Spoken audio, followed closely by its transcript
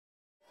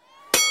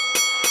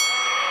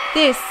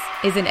This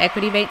is an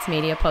Equity Mates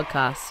Media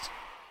podcast.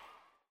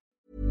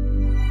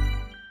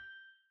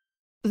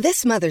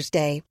 This Mother's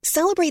Day,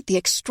 celebrate the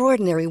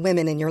extraordinary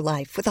women in your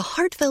life with a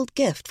heartfelt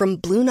gift from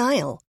Blue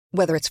Nile.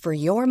 Whether it's for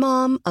your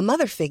mom, a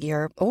mother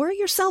figure, or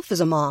yourself as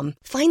a mom,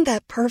 find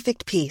that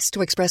perfect piece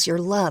to express your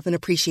love and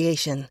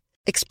appreciation.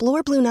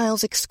 Explore Blue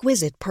Nile's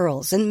exquisite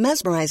pearls and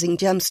mesmerizing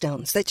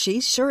gemstones that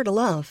she's sure to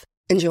love.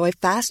 Enjoy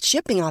fast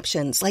shipping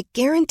options like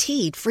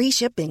guaranteed free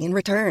shipping and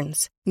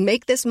returns.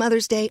 Make this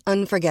Mother's Day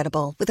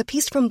unforgettable with a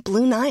piece from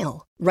Blue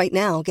Nile. Right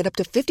now, get up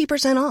to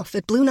 50% off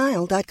at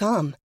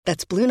BlueNile.com.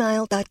 That's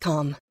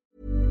BlueNile.com.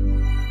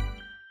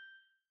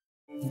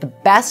 The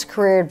best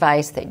career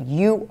advice that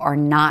you are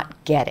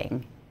not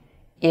getting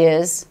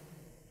is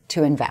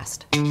to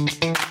invest.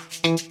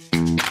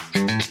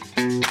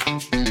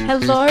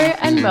 Hello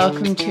and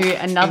welcome to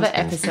another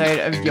episode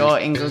of You're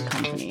in Good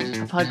Company,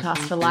 a podcast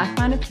for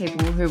like-minded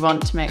people who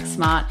want to make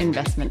smart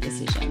investment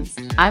decisions.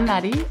 I'm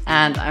Maddie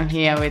and I'm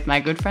here with my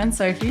good friend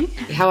Sophie.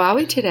 How are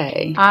we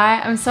today?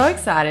 I am so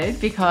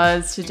excited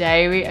because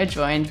today we are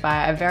joined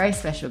by a very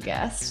special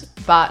guest.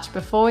 But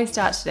before we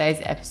start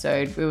today's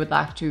episode, we would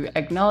like to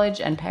acknowledge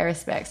and pay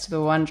respects to the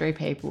Wurundjeri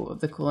people of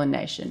the Kulin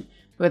Nation,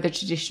 who are the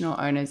traditional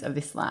owners of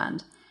this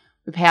land.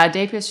 We pay our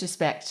deepest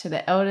respect to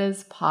the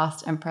elders,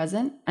 past and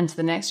present, and to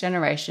the next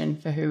generation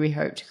for who we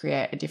hope to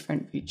create a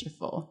different future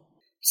for.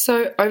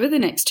 So over the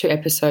next two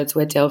episodes,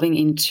 we're delving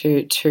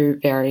into two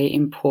very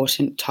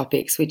important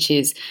topics, which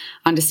is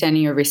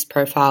understanding your risk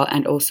profile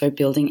and also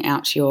building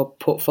out your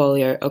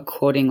portfolio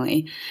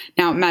accordingly.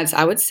 Now, Mads,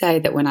 I would say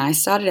that when I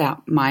started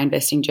out my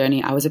investing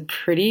journey, I was a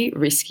pretty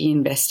risky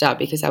investor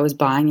because I was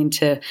buying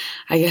into,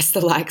 I guess,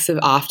 the likes of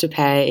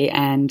Afterpay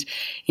and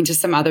into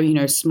some other,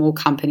 small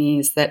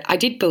companies that I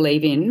did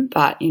believe in,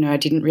 but, I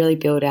didn't really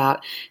build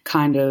out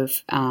kind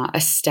of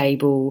a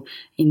stable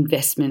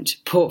investment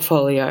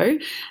portfolio,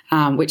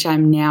 which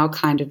I'm now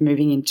kind of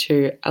moving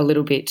into a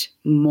little bit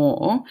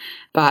more.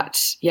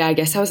 But yeah, I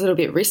guess I was a little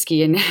bit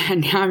risky and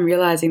now I'm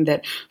realizing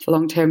that for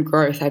long-term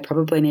growth, I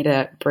probably need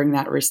to bring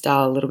that risk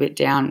dial a little bit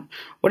down.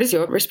 What does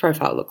your risk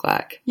profile look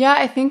like? Yeah,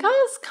 I think I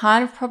was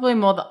kind of probably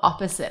more the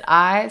opposite.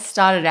 I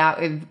started out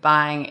with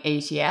buying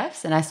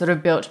ETFs and I sort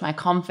of built my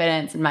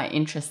confidence and my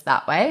interest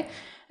that way.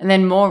 And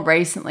then more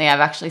recently, I've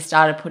actually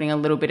started putting a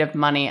little bit of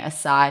money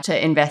aside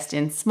to invest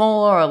in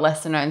smaller or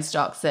lesser known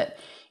stocks that,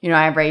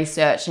 I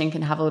research and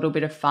can have a little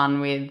bit of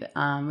fun with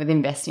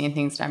investing in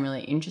things that I'm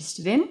really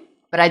interested in.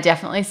 But I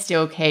definitely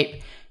still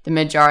keep the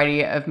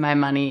majority of my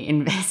money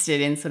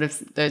invested in sort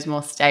of those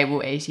more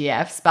stable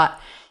ETFs. But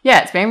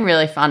yeah, it's been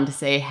really fun to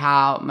see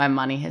how my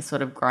money has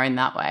sort of grown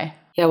that way.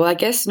 Yeah, well, I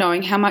guess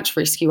knowing how much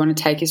risk you want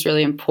to take is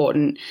really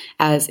important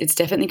as it's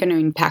definitely going to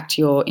impact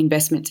your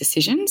investment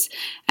decisions.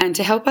 And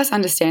to help us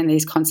understand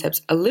these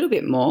concepts a little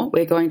bit more,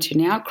 we're going to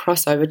now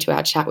cross over to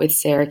our chat with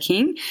Sarah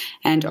King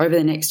and over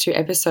the next two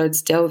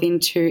episodes delve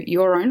into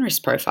your own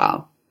risk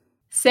profile.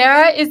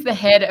 Sarah is the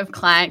head of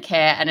client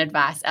care and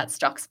advice at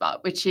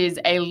StockSpot, which is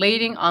a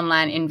leading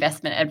online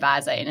investment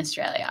advisor in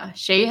Australia.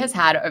 She has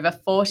had over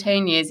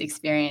 14 years'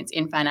 experience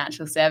in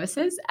financial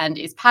services and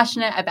is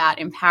passionate about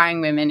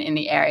empowering women in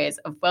the areas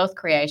of wealth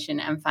creation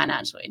and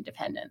financial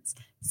independence.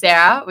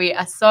 Sarah, we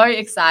are so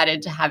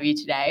excited to have you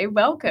today.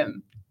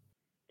 Welcome.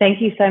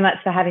 Thank you so much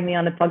for having me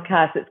on the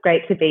podcast. It's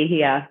great to be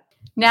here.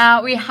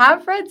 Now, we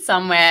have read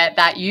somewhere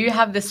that you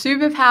have the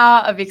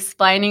superpower of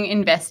explaining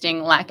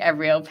investing like a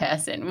real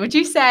person. Would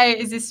you say,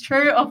 is this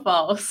true or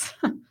false?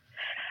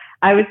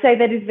 I would say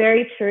that is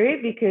very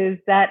true because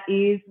that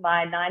is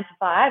my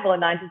 9-to-5 or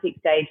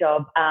 9-to-6 day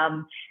job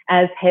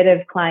as head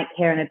of client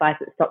care and advice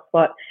at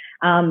StockSpot.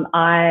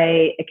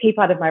 A key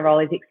part of my role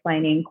is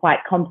explaining quite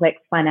complex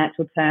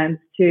financial terms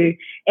to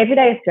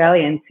everyday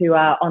Australians who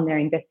are on their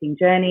investing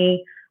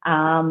journey.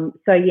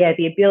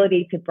 The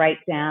ability to break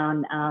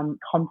down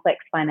complex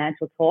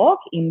financial talk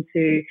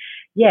into,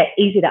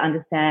 easy to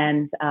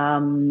understand,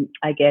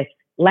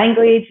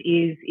 language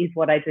is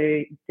what I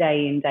do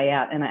day in, day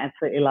out, and I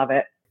absolutely love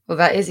it. Well,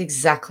 that is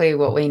exactly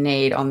what we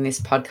need on this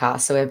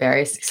podcast, so we're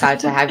very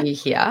excited to have you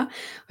here.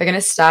 We're going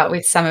to start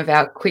with some of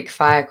our quick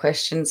fire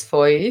questions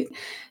for you.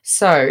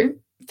 So,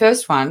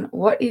 first one,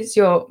 what is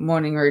your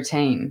morning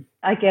routine?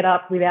 I get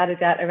up without a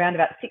doubt around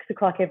about 6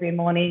 o'clock every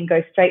morning,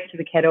 go straight to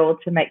the kettle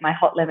to make my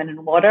hot lemon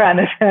and water. I'm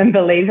a firm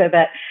believer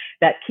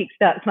that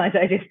kickstarts my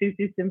digestive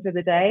system for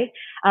the day.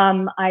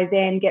 I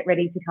then get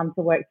ready to come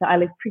to work. So I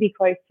live pretty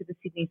close to the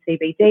Sydney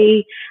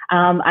CBD.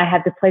 I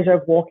have the pleasure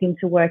of walking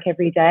to work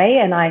every day,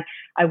 and I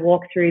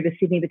walk through the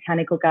Sydney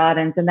Botanical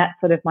Gardens, and that's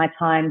sort of my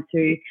time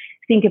to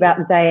think about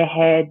the day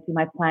ahead, do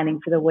my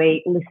planning for the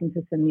week, listen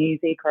to some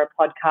music or a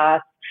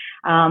podcast.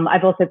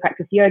 I've also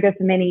practiced yoga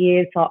for many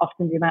years, so I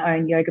often do my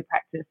own yoga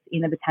practice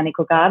in the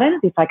Botanical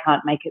Gardens if I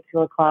can't make it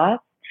to a class.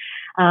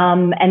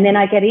 And then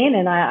I get in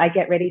and I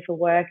get ready for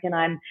work, and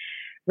I'm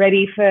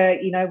ready for,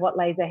 what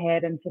lays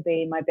ahead and to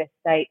be in my best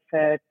state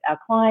for our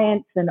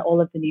clients and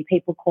all of the new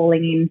people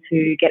calling in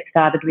to get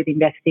started with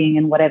investing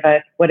and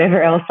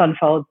whatever else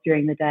unfolds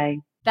during the day.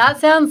 That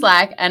sounds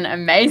like an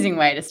amazing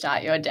way to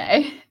start your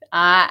day.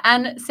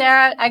 And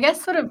Sarah, I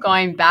guess sort of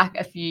going back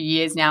a few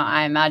years now,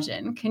 I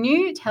imagine, can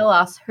you tell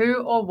us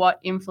who or what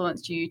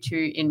influenced you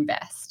to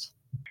invest?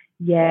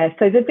 Yeah,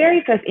 so the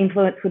very first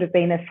influence would have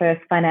been the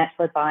first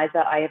financial advisor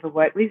I ever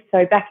worked with.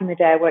 So back in the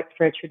day, I worked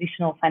for a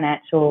traditional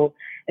financial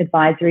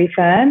advisory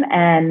firm,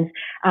 and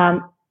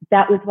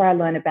that was where I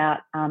learned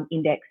about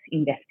index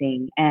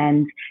investing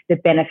and the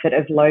benefit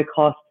of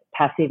low-cost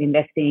passive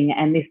investing.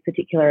 And this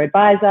particular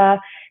advisor,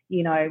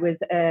 was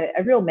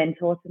a real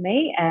mentor to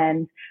me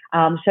and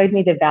showed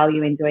me the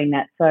value in doing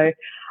that. So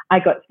I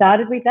got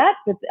started with that,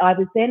 but I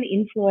was then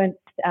influenced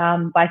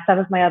by some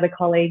of my other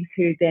colleagues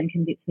who then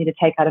convinced me to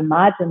take out a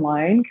margin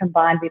loan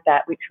combined with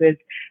that, which was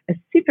a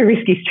super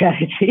risky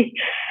strategy.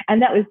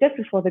 And that was just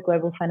before the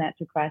global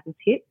financial crisis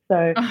hit.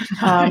 So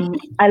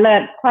I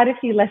learned quite a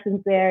few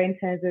lessons there in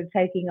terms of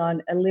taking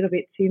on a little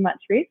bit too much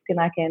risk, and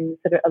I can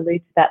sort of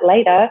allude to that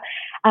later.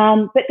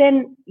 But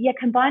then,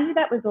 combined with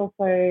that was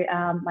also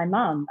my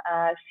mum.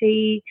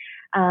 She's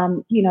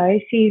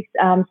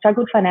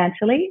struggled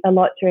financially a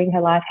lot during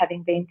her life,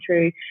 having been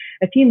through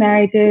a few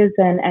marriages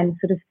and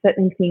sort of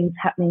certain things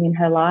happening in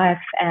her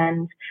life.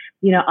 And,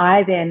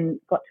 I then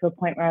got to a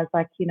point where I was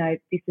like,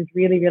 this is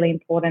really, really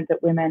important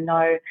that women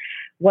know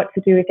what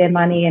to do with their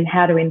money and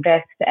how to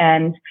invest.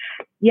 And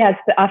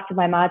after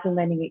my margin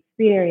lending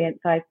experience,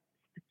 I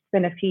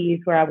spent a few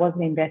years where I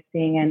wasn't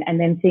investing, and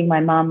then seeing my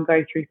mum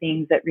go through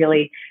things that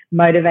really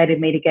motivated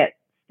me to get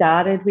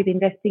started with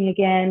investing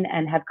again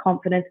and have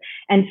confidence,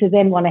 and to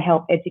then want to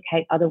help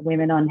educate other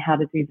women on how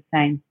to do the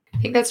same. I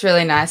think that's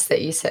really nice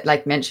that you said,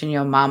 mention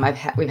your mum.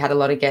 We've had a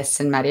lot of guests,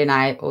 and Maddie and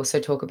I also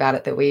talk about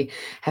it, that we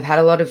have had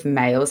a lot of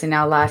males in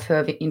our life who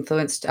have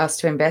influenced us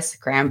to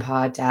invest,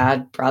 grandpa,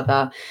 dad,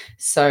 brother.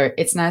 So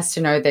it's nice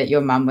to know that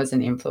your mum was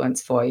an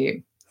influence for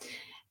you.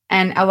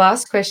 And our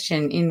last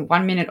question, in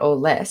 1 minute or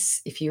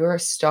less, if you were a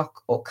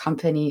stock or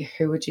company,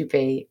 who would you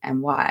be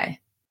and why?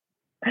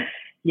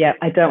 Yeah,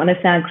 I don't want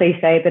to sound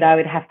cliche, but I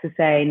would have to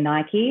say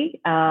Nike.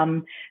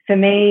 For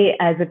me,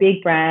 as a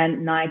big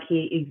brand,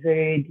 Nike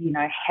exude,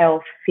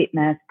 health,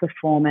 fitness,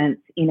 performance,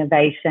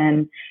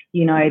 innovation.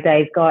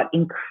 They've got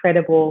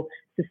incredible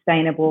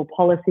sustainable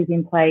policies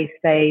in place.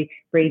 They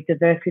breed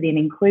diversity and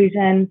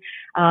inclusion.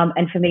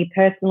 And for me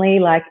personally,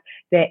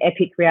 their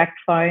Epic React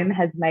foam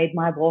has made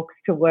my walks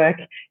to work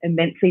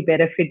immensely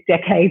better for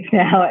decades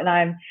now. And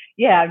I'm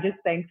just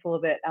thankful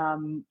that,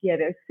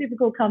 they're a super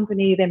cool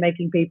company. They're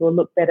making people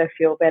look better,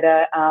 feel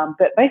better.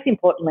 But most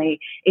importantly,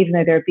 even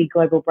though they're a big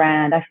global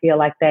brand, I feel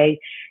like they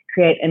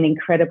create an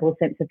incredible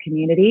sense of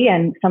community.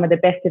 And some of the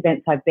best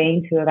events I've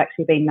been to have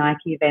actually been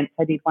Nike events.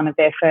 I did one of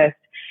their first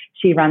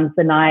She Runs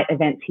the Night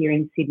events here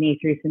in Sydney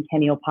through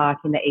Centennial Park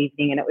in the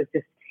evening, and it was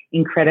just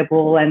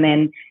incredible. And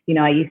then,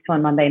 I used to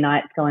on Monday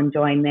nights go and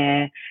join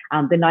the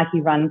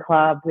Nike Run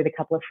Club with a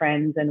couple of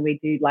friends, and we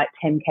do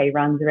 10K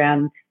runs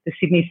around the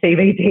Sydney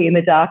CBD in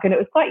the dark, and it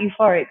was quite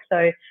euphoric.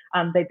 So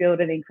they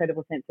build an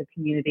incredible sense of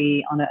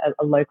community on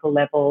a local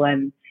level,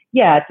 and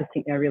I just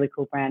think they're a really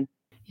cool brand.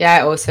 Yeah,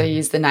 I also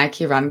use the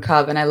Nike Run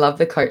Club, and I love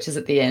the coaches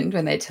at the end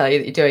when they tell you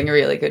that you're doing a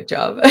really good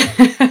job.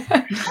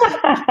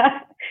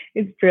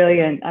 It's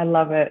brilliant. I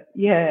love it.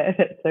 Yeah,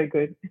 that's so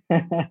good.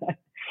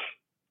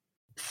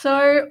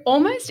 So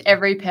almost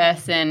every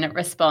person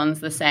responds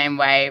the same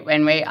way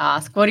when we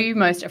ask, what are you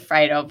most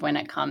afraid of when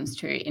it comes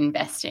to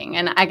investing?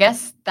 And I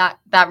guess that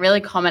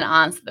really common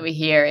answer that we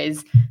hear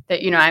is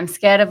that, I'm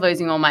scared of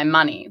losing all my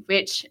money,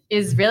 which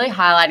is really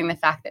highlighting the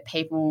fact that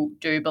people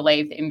do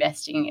believe that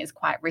investing is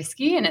quite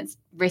risky, and it's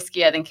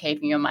riskier than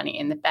keeping your money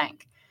in the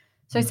bank.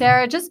 So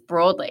Sarah, just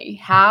broadly,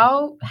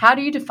 how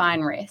do you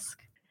define risk?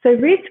 So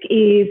risk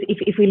is,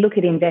 if we look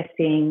at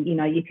investing,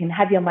 you can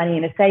have your money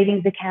in a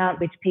savings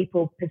account, which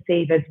people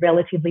perceive as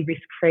relatively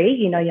risk-free.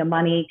 Your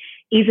money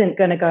isn't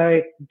going to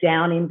go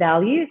down in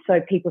value.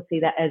 So people see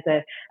that as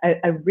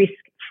a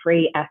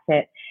risk-free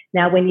asset.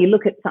 Now, when you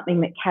look at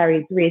something that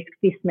carries risk,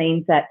 this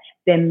means that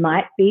there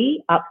might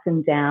be ups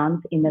and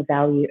downs in the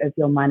value of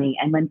your money.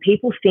 And when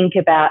people think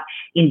about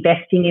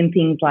investing in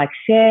things like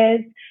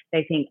shares,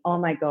 they think, oh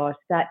my gosh,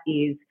 that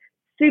is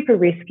super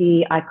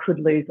risky. I could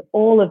lose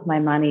all of my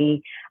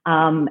money.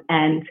 And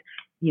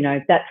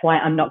that's why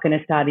I'm not going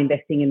to start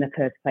investing in the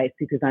first place,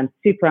 because I'm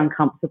super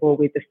uncomfortable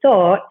with the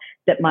thought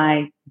that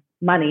my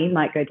money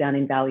might go down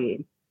in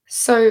value.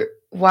 So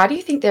why do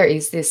you think there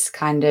is this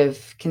kind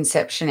of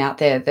conception out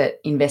there that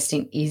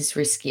investing is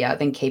riskier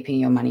than keeping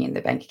your money in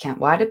the bank account?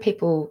 Why do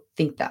people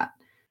think that?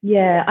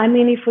 Yeah,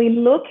 if we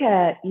look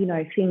at,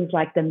 things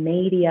like the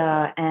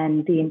media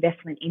and the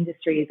investment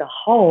industry as a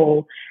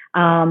whole,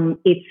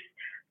 it's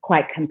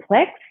quite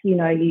complex.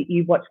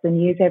 You watch the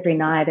news every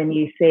night and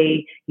you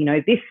see,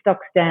 this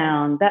stock's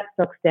down, that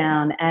stock's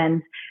down.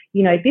 And,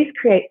 this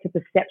creates a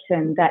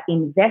perception that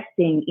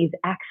investing is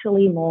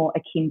actually more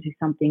akin to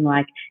something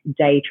like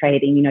day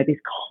trading, this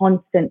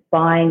constant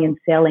buying and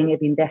selling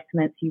of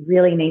investments. You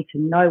really need to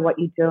know what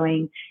you're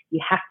doing. You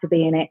have to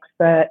be an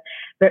expert.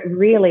 But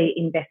really,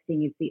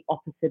 investing is the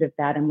opposite of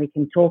that. And we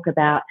can talk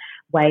about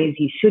ways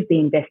you should be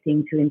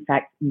investing to, in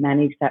fact,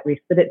 manage that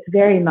risk. But it's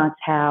very much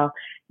how,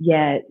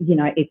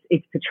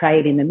 it's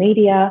portrayed in the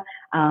media.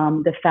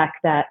 The fact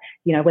that,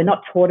 we're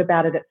not taught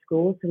about it at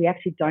school, so we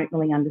actually don't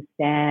really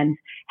understand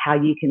how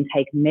you can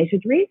take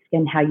measured risk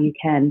and how you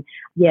can,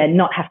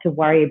 not have to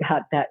worry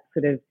about that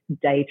sort of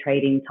day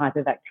trading type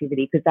of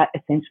activity, because that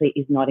essentially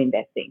is not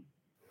investing.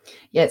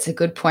 Yeah, it's a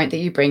good point that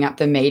you bring up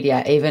the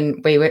media.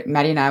 Even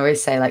Maddie and I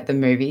always say, like, the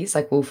movies,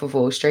 like Wolf of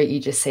Wall Street, you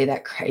just see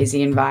that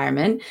crazy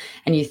environment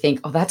and you think,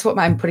 oh, that's what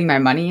I'm putting my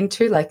money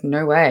into? Like,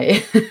 no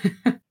way.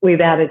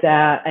 Without a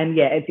doubt. And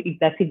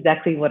that's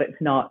exactly what it's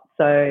not.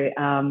 So,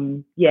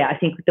 I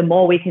think the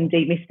more we can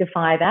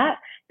demystify that,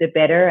 the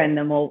better, and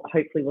the more,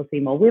 hopefully, we'll see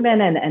more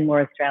women and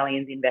more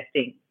Australians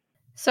investing.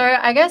 So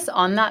I guess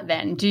on that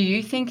then, do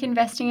you think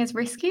investing is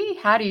risky?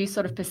 How do you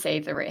sort of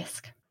perceive the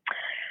risk?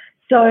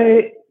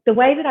 So the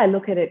way that I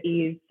look at it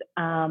is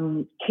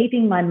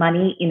keeping my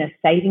money in a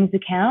savings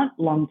account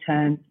long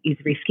term is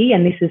risky.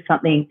 And this is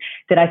something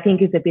that I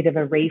think is a bit of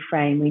a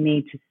reframe we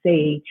need to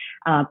see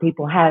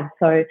people have.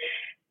 So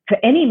for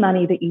any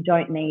money that you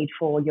don't need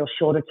for your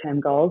shorter term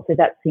goals, so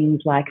that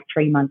seems like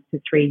 3 months to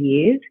 3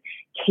 years,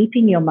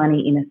 keeping your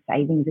money in a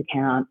savings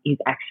account is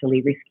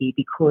actually risky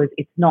because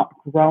it's not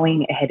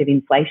growing ahead of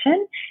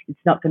inflation. It's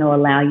not going to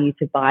allow you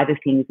to buy the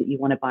things that you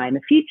want to buy in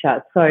the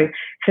future. So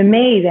for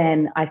me,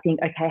 then I think,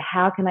 okay,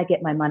 how can I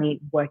get my money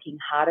working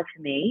harder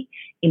for me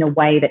in a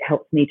way that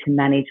helps me to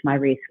manage my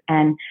risk?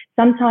 And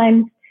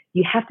sometimes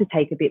you have to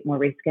take a bit more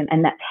risk,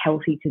 and that's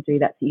healthy to do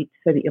that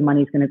so that your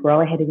money is going to grow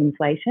ahead of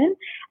inflation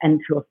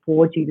and to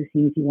afford you the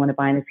things you want to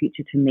buy in the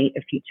future to meet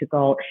a future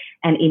goal.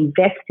 And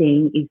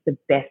investing is the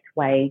best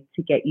way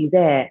to get you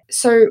there.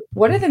 So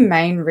what are the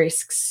main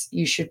risks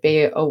you should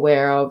be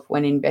aware of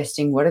when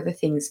investing? What are the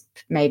things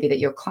maybe that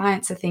your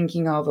clients are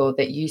thinking of or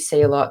that you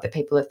see a lot that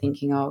people are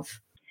thinking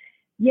of?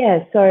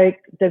 Yeah, so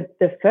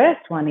the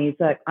first one is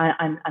that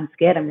I'm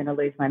scared I'm going to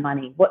lose my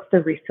money. What's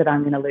the risk that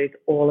I'm going to lose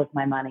all of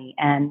my money?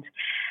 And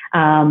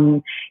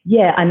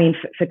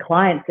for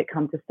clients that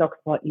come to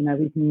StockSpot,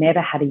 we've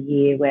never had a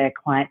year where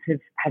clients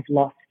have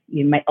lost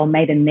or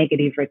made a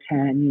negative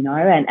return,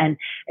 and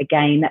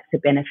again, that's the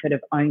benefit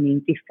of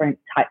owning different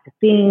types of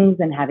things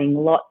and having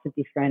lots of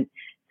different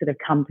sort of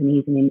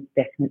companies and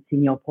investments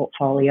in your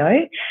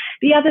portfolio.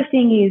 The other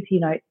thing is,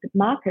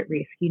 market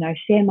risk.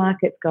 Share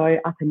markets go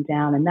up and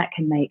down, and that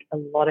can make a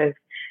lot of,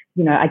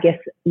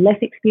 less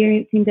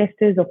experienced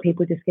investors or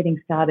people just getting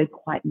started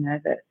quite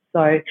nervous.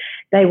 So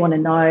they want to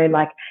know,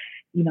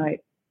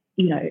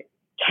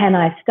 can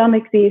I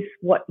stomach this?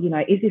 What,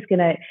 is this going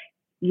to,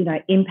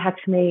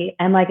 impact me?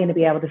 Am I going to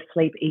be able to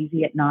sleep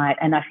easy at night?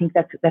 And I think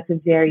that's a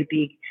very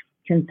big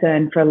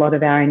concern for a lot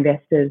of our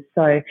investors.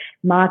 So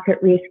market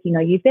risk,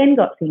 you've then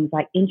got things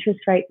like interest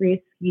rate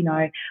risk,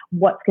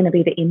 what's going to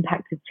be the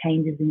impact of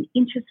changes in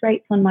interest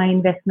rates on my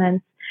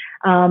investments.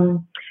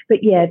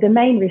 The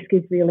main risk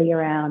is really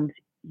around,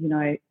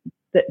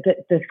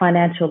 the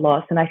financial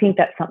loss. And I think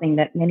that's something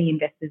that many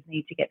investors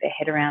need to get their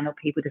head around, or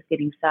people just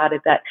getting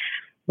started, that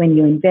when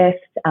you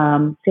invest,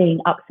 seeing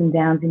ups and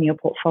downs in your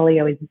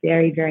portfolio is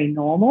very, very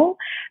normal.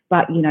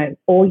 But,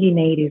 all you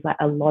need is like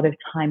a lot of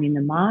time in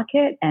the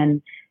market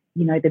and,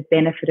 the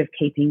benefit of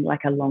keeping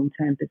like a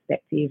long-term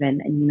perspective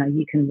and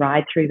you can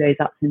ride through those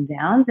ups and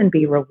downs and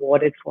be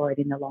rewarded for it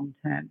in the long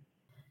term.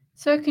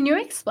 So can you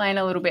explain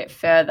a little bit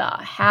further,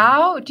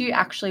 how do you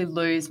actually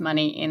lose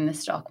money in the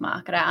stock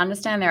market? I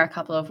understand there are a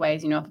couple of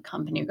ways, if a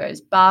company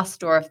goes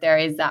bust or if there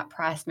is that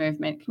price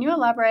movement. Can you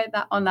elaborate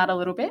on that a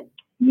little bit?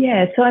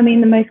 Yeah, so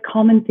the most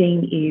common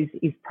thing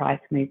is price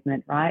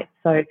movement, right?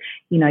 So,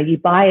 you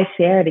buy a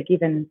share at a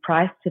given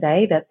price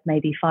today, that's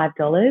maybe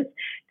 $5.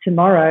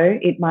 Tomorrow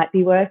it might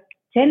be worth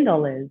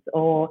 $10,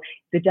 or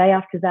the day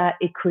after that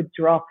it could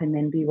drop and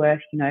then be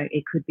worth,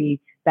 it could be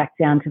back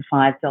down to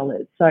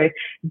 $5. So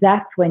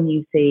that's when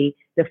you see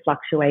the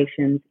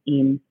fluctuations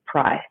in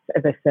price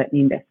of a certain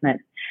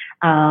investment.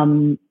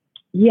 And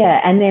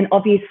then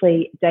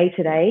obviously day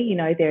to day,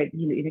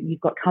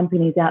 you've got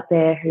companies out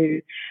there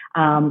who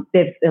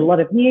there's a lot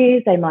of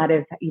news. They might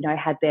have,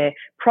 had their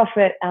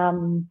profit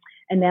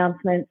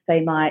announcements. They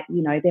might,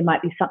 there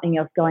might be something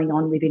else going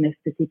on within a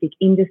specific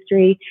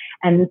industry,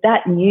 and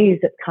that news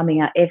that's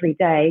coming out every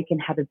day can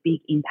have a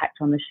big impact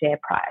on the share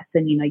price.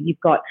 And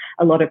you've got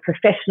a lot of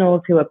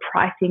professionals who are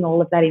pricing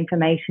all of that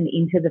information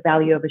into the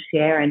value of a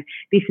share, and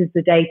this is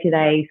the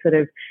day-to-day sort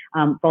of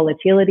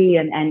volatility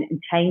and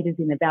changes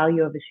in the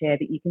value of a share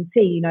that you can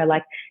see.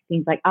 Like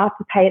things like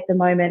Afterpay at the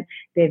moment,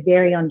 they're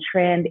very on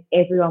trend.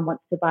 Everyone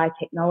wants to buy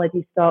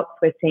technology stocks.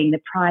 We're seeing the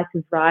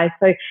prices rise.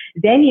 So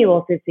then you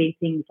also see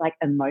things like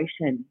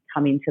emotion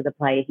come into the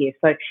play here.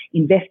 So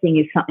investing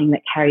is something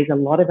that carries a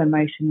lot of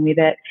emotion with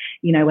it.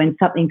 You know, when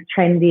something's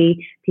trendy,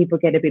 people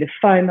get a bit of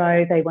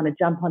FOMO. They want to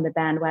jump on the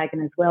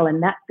bandwagon as well.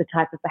 And that's the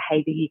type of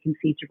behavior you can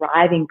see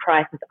driving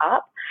prices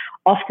up,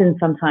 often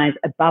sometimes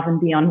above and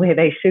beyond where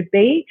they should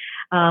be.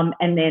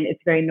 And then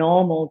it's very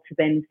normal to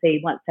then see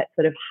once that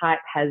sort of hype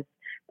has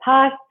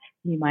passed,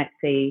 you might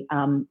see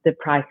the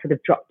price sort of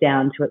drop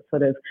down to its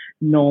sort of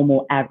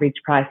normal average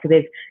price. So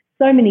there's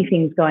so many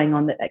things going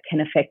on that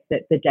can affect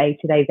the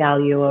day-to-day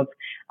value of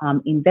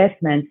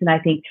investments. And I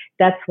think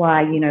that's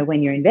why, you know,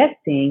 when you're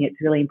investing, it's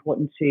really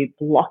important to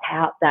block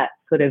out that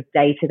sort of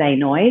day-to-day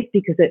noise,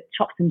 because it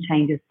chops and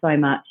changes so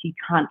much. You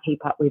can't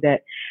keep up with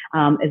it.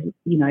 As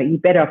you know, you're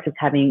better off just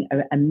having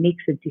a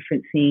mix of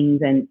different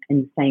things and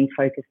staying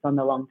focused on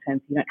the long term,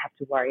 so you don't have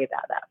to worry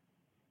about that.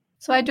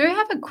 So I do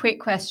have a quick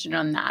question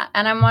on that.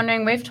 And I'm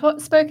wondering, we've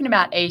spoken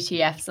about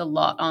ETFs a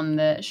lot on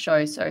the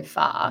show so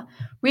far.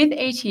 With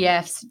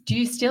ETFs, do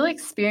you still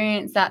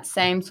experience that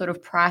same sort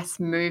of price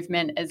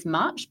movement as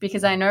much?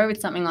 Because I know with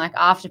something like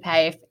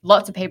Afterpay, if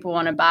lots of people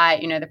want to buy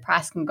it, you know, the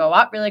price can go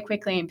up really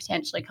quickly and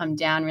potentially come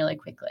down really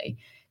quickly.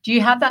 Do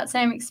you have that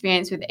same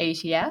experience with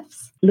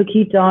ETFs? Look,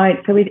 you don't.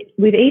 So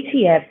with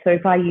ETFs, so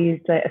if I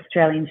use the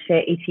Australian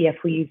share ETF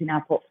we use in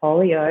our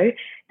portfolio,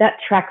 that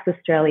tracks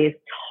Australia's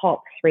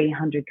top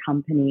 300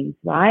 companies,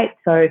 right?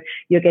 So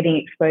you're getting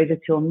exposure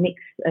to a mix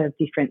of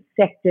different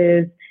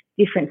sectors,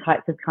 different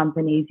types of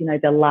companies, you know,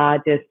 the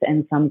largest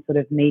and some sort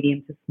of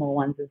medium to small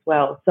ones as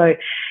well. So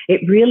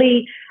it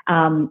really,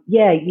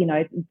 you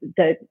know,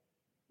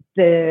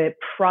 the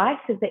price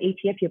of the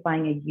ETF, you're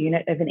buying a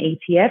unit of an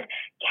ETF,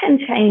 can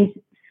change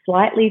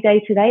slightly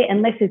day to day,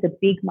 unless there's a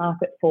big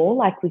market fall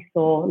like we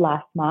saw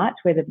last March,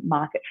 where the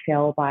market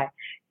fell by,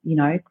 you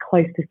know,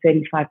 close to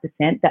 35%.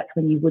 That's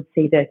when you would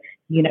see the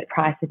unit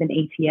price of an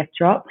ETF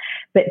drop.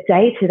 But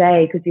day to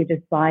day, because you're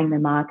just buying the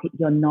market,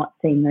 you're not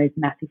seeing those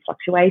massive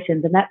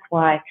fluctuations. And that's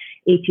why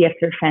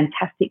ETFs are a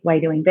fantastic way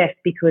to invest,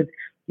 because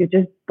you're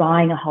just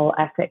buying a whole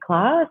asset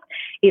class.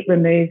 It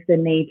removes the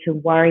need to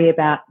worry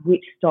about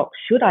which stock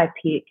should I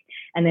pick,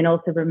 and then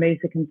also removes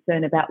the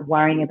concern about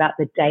worrying about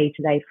the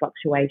day-to-day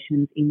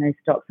fluctuations in those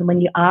stocks. And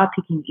when you are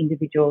picking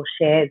individual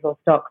shares or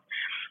stocks,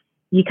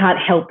 you can't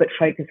help but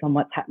focus on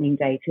what's happening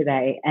day to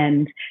day.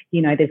 And,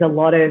 you know, there's a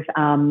lot of,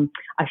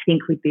 I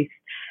think with this,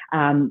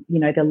 you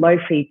know, the low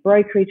fee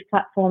brokerage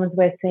platforms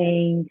we're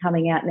seeing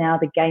coming out now,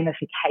 the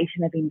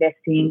gamification of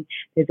investing,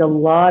 there's a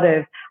lot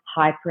of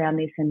hype around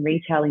this, and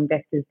retail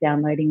investors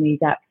downloading these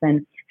apps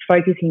and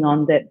focusing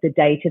on the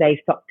day-to-day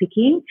stock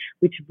picking,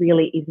 which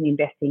really isn't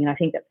investing. And I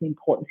think that's an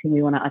important thing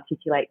we want to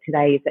articulate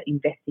today, is that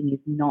investing is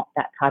not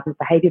that type of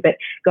behavior. But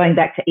going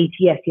back to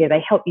ETFs, yeah,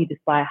 they help you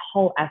just buy a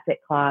whole asset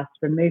class,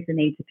 remove the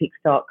need to pick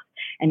stocks,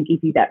 and give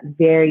you that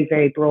very,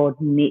 very broad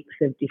mix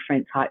of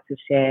different types of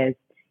shares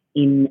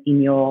in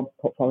your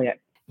portfolio.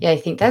 Yeah, I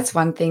think that's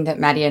one thing that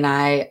Maddie and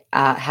I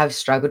have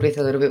struggled with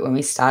a little bit when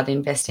we started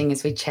investing,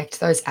 is we checked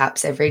those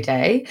apps every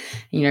day.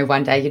 You know,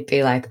 one day you'd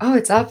be like, oh,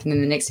 it's up. And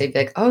then the next day you'd be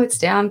like, oh, it's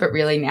down. But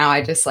really now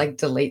I just like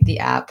delete the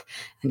app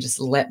and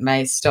just let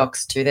my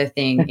stocks do their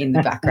thing in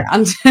the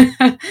background.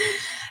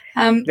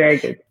 Very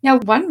good. Now,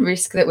 one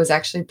risk that was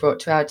actually brought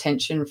to our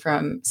attention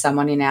from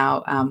someone in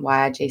our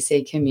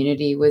YRGC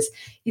community was,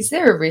 is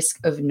there a risk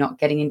of not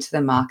getting into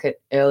the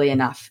market early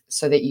enough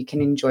so that you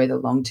can enjoy the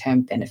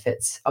long-term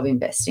benefits of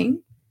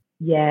investing?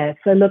 Yeah.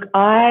 So look,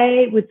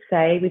 I would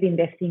say with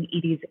investing,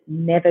 it is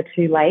never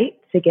too late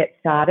to get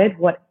started,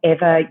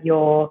 whatever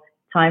your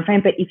time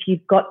frame. But if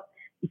you've got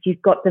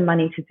the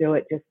money to do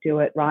it, just do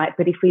it, right?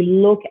 But if we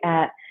look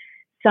at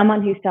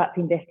someone who starts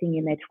investing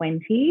in their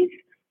 20s,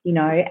 you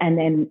know, and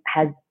then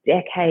has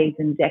decades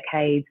and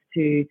decades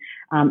to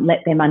let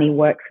their money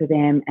work for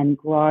them and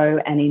grow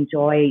and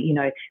enjoy, you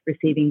know,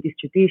 receiving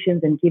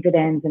distributions and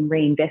dividends and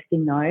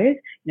reinvesting those.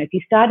 You know, if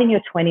you start in your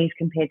 20s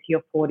compared to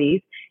your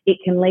 40s, it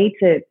can lead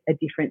to a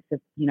difference of,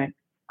 you know,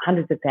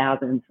 hundreds of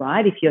thousands,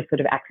 right? If you're sort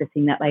of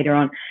accessing that later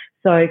on.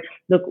 So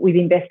look, with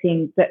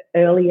investing, the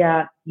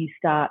earlier you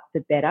start,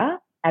 the better.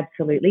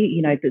 Absolutely.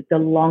 You know, the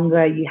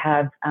longer you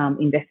have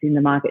invested in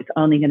the market, it's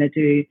only going to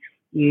do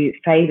you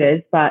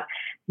favors. But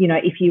you know,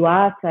 if you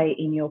are, say,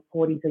 in your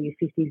 40s or your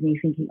 50s and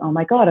you're thinking, oh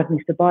my God, I've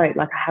missed a boat,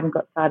 like I haven't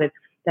got started,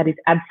 that is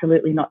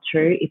absolutely not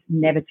true. It's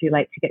never too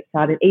late to get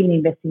started. Even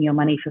investing your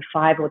money for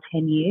 5 or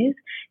 10 years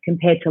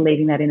compared to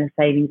leaving that in a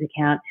savings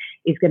account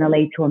is going to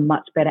lead to a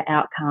much better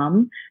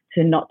outcome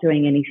to not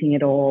doing anything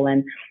at all.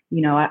 And,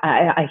 you know,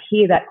 I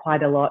hear that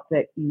quite a lot,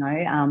 that, you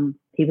know,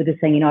 people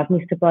just saying, you know, I've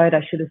missed a boat,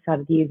 I should have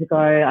started years ago,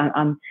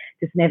 I'm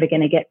just never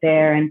going to get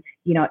there. And,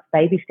 you know, it's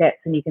baby steps,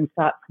 and you can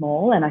start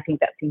small. And I think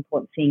that's the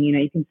important thing. You know,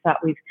 you can start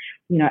with,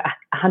 you know,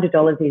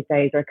 $100 these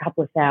days, or a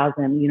couple of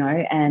thousand, you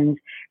know, and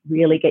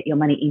really get your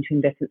money into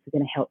investments that are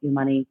going to help your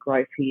money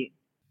grow for you.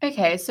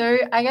 Okay, so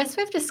I guess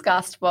we've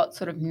discussed what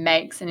sort of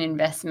makes an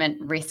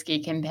investment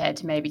risky compared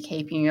to maybe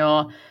keeping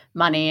your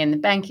money in the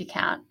bank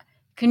account.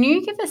 Can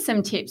you give us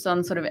some tips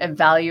on sort of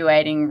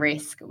evaluating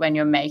risk when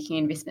you're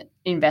making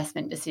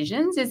investment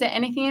decisions? Is there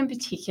anything in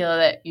particular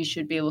that you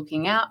should be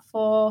looking out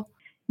for?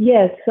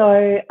 Yeah,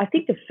 so I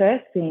think the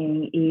first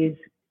thing is,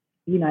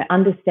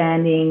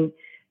 understanding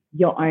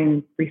your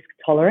own risk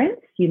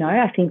tolerance.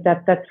 I think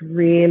that's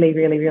really,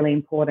 really, really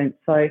important.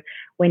 So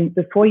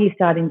before you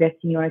start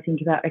investing, you want to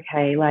think about,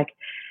 okay, like,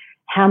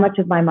 how much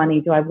of my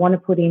money do I want to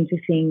put into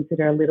things that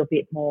are a little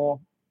bit more,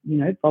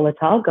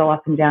 volatile, go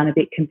up and down a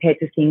bit, compared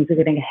to things that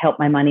are going to help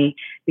my money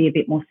be a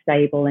bit more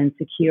stable and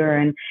secure.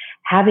 And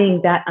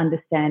having that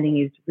understanding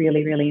is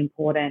really, really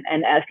important.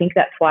 And I think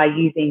that's why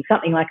using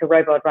something like a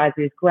robo-advisor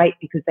is great,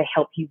 because they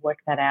help you work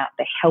that out.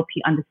 They help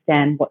you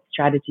understand what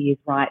strategy is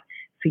right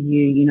for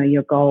you,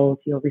 your goals,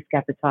 your risk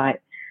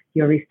appetite,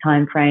 your risk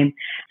time frame.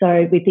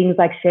 So with things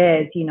like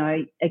shares,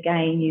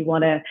 again, you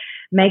want to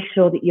make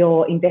sure that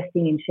you're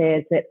investing in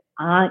shares that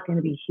aren't going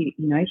to be,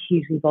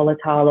 hugely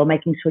volatile, or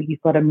making sure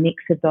you've got a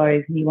mix of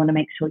those, and you want to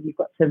make sure you've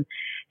got some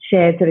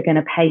shares that are going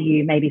to pay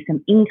you maybe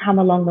some income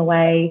along the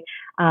way,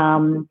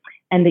 and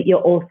that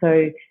you're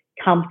also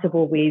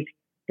comfortable with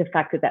the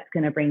fact that that's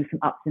going to bring some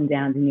ups and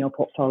downs in your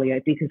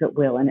portfolio, because it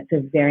will, and it's a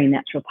very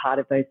natural part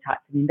of those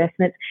types of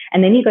investments.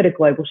 And then you've got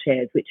global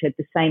shares, which are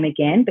the same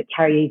again, but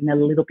carry even a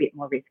little bit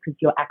more risk, because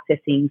you're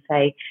accessing,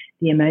 say,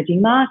 the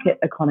emerging market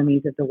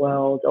economies of the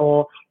world,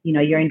 or,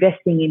 you're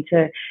investing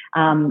into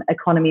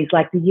economies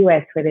like the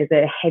US, where there's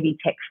a heavy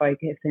tech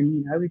focus.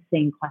 And, we've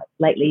seen quite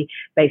lately,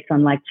 based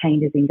on like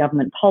changes in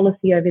government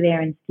policy over there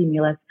and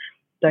stimulus,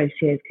 those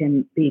shares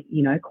can be,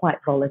 quite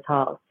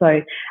volatile.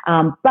 So,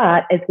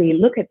 but as we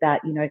look at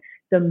that,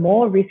 the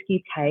more risk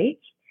you take,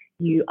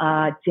 you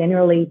are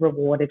generally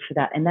rewarded for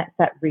that. And that's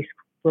that risk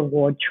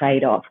reward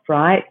trade-off,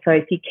 right? So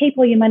if you keep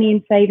all your money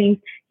in savings,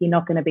 you're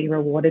not going to be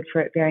rewarded for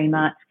it very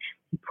much.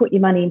 You put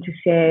your money into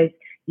shares,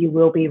 you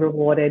will be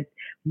rewarded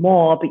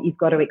more, but you've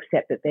got to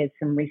accept that there's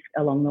some risk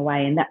along the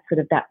way. And that's sort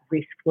of that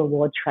risk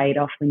reward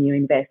trade-off when you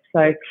invest.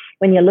 So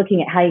when you're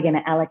looking at how you're going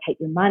to allocate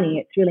your money,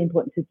 it's really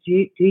important to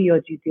do your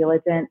due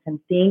diligence and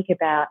think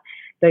about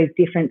those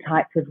different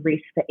types of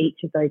risks for each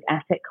of those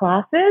asset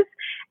classes,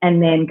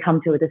 and then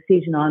come to a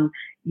decision on,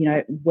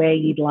 where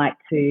you'd like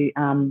to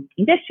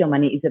invest your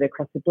money. Is it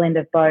across a blend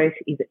of both?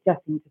 Is it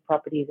just into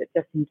property? Is it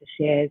just into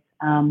shares?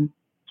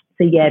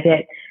 So yeah,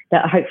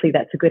 that hopefully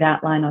that's a good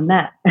outline on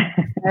that.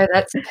 No,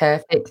 that's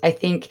perfect. I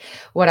think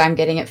what I'm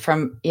getting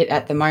from it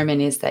at the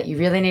moment is that you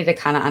really need to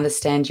kind of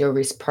understand your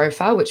risk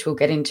profile, which we'll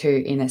get into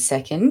in a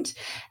second.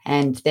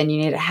 And then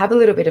you need to have a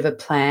little bit of a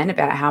plan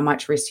about how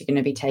much risk you're going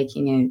to be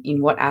taking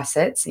in what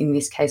assets. In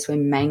this case, we're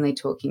mainly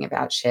talking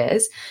about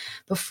shares.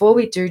 Before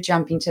we do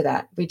jump into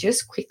that, we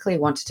just quickly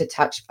wanted to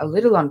touch a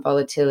little on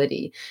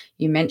volatility.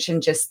 You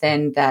mentioned just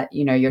then that,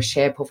 your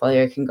share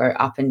portfolio can go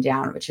up and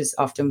down, which is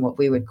often what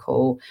we would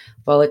call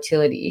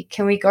volatility.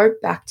 Can we go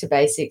back to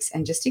basics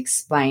and just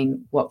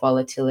explain what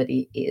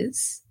volatility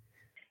is?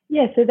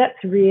 Yeah, so that's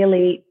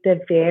really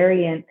the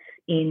variance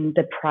in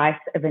the price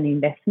of an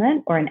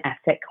investment or an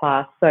asset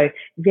class. So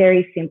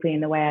very simply,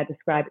 in the way I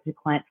describe it to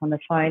clients on the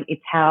phone,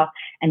 it's how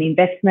an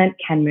investment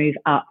can move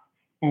up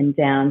and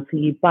down. So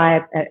you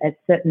buy a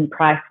certain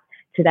price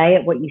today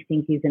at what you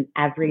think is an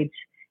average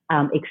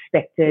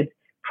expected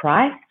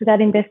price for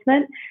that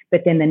investment,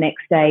 but then the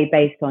next day,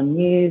 based on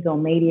news or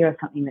media or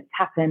something that's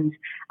happened,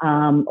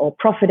 or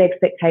profit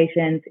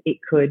expectations, it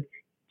could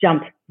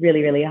jump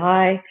really, really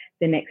high.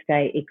 The next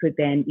day, it could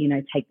then,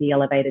 take the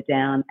elevator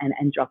down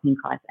and drop in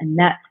price. And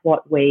that's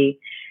what we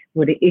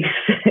would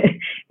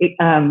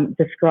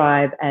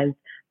describe as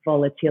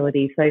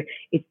volatility. So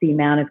it's the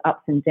amount of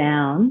ups and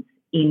downs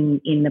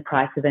in the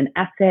price of an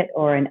asset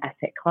or an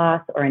asset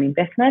class or an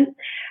investment.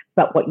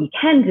 But what you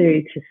can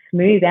do to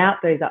smooth out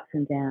those ups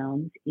and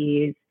downs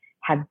is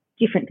have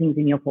different things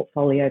in your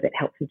portfolio that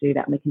help to do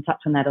that. And we can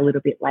touch on that a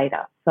little bit later.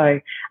 So,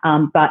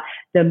 but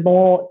the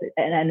more,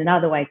 and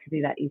another way to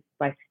do that is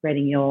by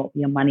spreading your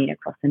money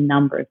across a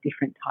number of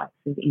different types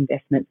of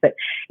investments. But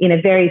in a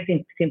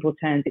very simple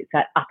terms, it's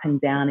that up and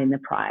down in the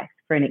price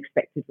for an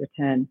expected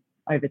return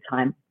over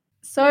time.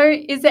 So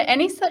is there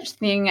any such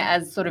thing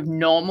as sort of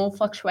normal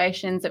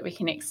fluctuations that we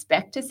can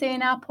expect to see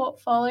in our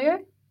portfolio?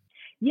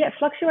 Yeah,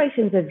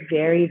 fluctuations are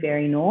very,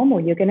 very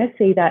normal. You're going to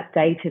see that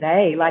day to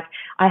day. Like,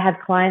 I have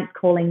clients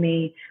calling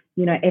me,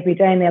 every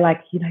day, and they're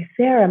like,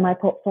 Sarah, my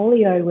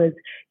portfolio was,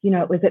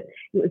 it was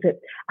at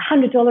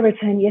 $100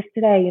 return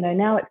yesterday.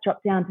 Now it's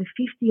dropped down to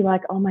 50.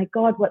 Like, oh my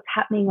God, what's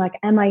happening? Like,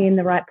 am I in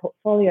the right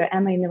portfolio?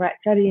 Am I in the right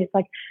strategy? It's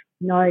like,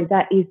 no,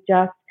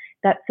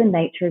 that's the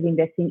nature of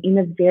investing. In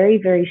the very,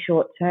 very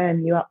short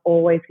term, you are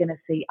always going to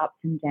see ups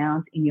and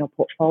downs in your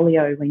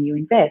portfolio when you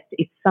invest.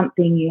 It's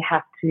something you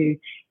have to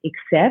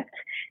accept.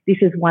 This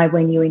is why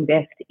when you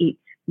invest,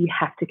 you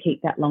have to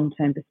keep that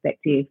long-term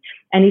perspective.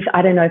 And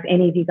I don't know if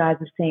any of you guys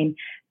have seen,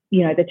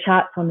 the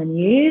charts on the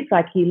news,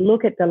 like you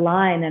look at the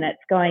line and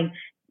it's going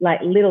like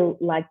little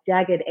like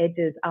jagged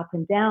edges up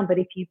and down. But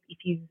if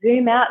you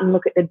zoom out and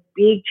look at the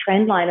big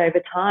trend line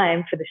over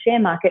time for the share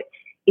market,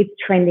 it's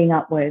trending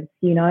upwards,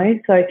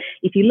 So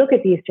if you look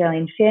at the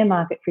Australian share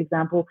market, for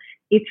example,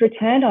 it's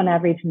returned on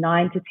average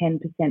 9 to 10%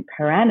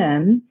 per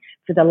annum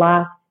for the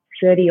last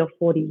 30 or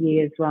 40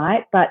 years,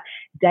 right? But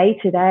day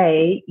to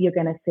day, you're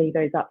going to see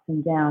those ups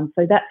and downs.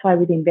 So that's why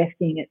with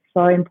investing, it's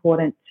so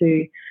important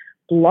to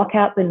block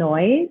out the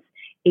noise,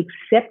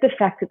 accept the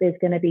fact that there's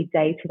going to be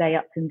day to day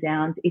ups and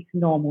downs. It's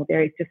normal.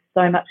 There is just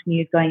so much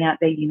news going out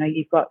there. You know,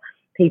 you've got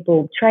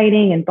people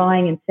trading and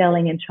buying and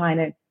selling and trying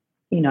to,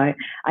 you know,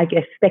 I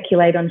guess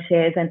speculate on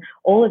shares, and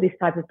all of this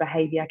type of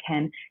behavior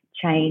can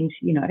change,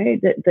 you know,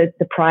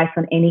 the price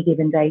on any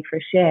given day for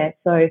a share.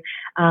 So,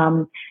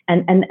 and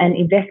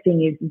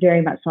investing is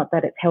very much not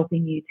that. It's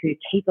helping you to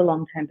keep a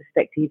long-term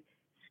perspective,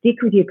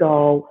 stick with your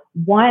goal.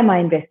 Why am I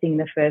investing in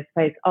the first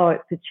place? Oh,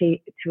 it's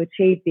to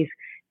achieve this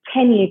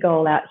 10-year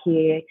goal out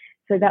here.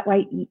 So that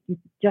way you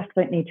just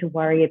don't need to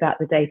worry about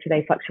the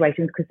day-to-day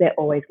fluctuations, because they're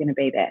always going to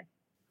be there.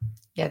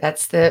 Yeah,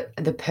 that's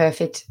the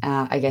perfect,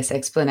 I guess,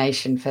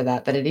 explanation for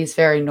that it is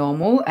very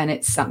normal and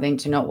it's something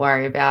to not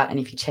worry about. And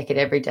if you check it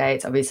every day,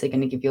 it's obviously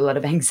going to give you a lot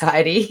of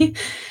anxiety.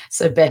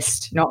 So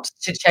best not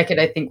to check it.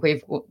 I think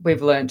we've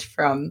learned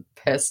from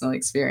personal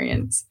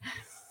experience.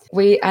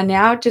 We are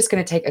now just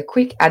going to take a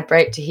quick ad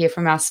break to hear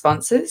from our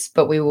sponsors,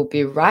 but we will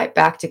be right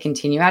back to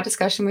continue our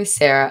discussion with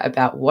Sarah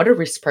about what a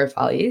risk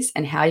profile is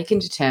and how you can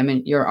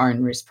determine your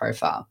own risk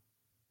profile.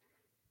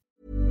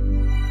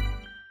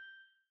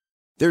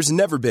 There's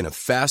never been a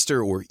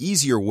faster or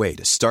easier way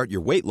to start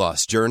your weight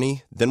loss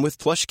journey than with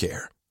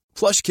PlushCare.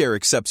 PlushCare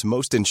accepts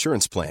most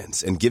insurance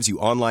plans and gives you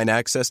online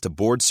access to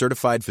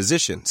board-certified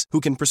physicians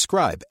who can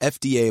prescribe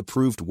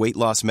FDA-approved weight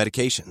loss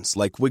medications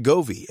like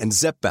Wegovy and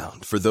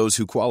Zepbound for those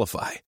who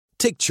qualify.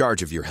 Take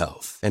charge of your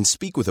health and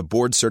speak with a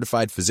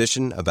board-certified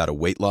physician about a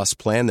weight loss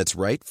plan that's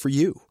right for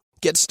you.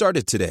 Get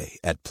started today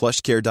at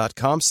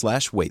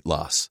plushcare.com/weight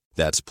loss.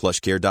 That's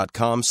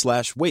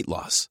plushcare.com/weight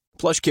loss.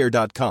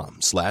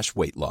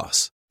 plushcare.com/weight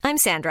loss. I'm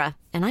Sandra,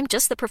 and I'm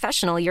just the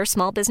professional your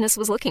small business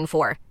was looking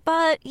for.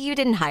 But you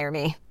didn't hire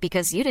me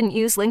because you didn't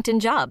use LinkedIn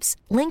Jobs.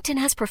 LinkedIn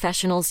has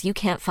professionals you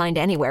can't find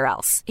anywhere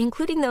else,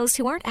 including those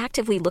who aren't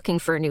actively looking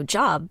for a new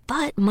job,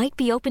 but might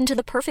be open to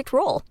the perfect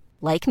role,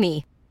 like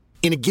me.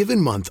 In a given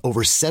month,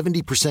 over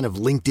 70% of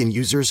LinkedIn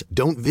users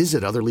don't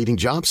visit other leading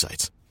job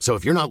sites. So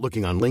if you're not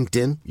looking on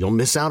LinkedIn, you'll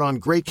miss out on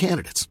great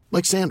candidates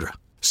like Sandra.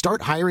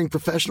 Start hiring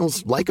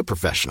professionals like a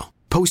professional.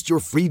 Post your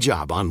free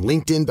job on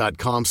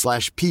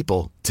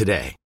linkedin.com/people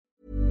today.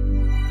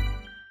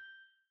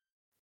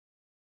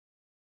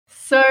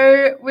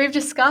 So we've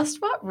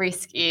discussed what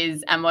risk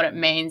is and what it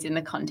means in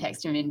the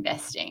context of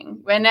investing.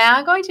 We're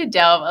now going to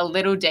delve a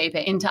little deeper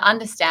into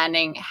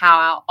understanding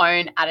how our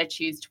own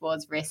attitudes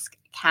towards risk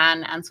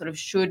can and sort of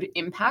should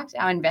impact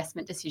our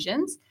investment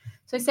decisions.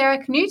 So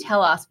Sarah, can you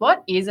tell us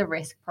what is a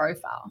risk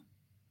profile?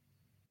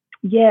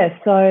 Yeah,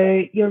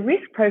 so your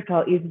risk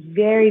profile is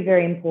very,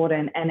 very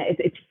important, and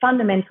it's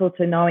fundamental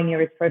to knowing your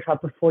risk profile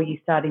before you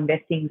start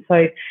investing.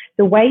 So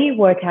the way you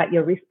work out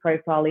your risk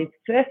profile is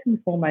first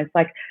and foremost,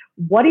 like,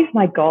 what is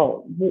my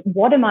goal?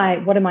 What am I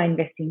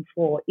investing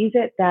for? Is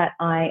it that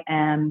I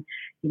am,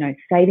 you know,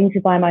 saving to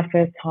buy my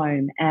first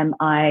home? Am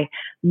I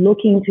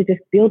looking to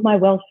just build my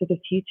wealth for the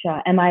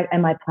future? Am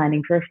I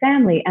planning for a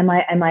family? Am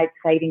I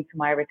saving to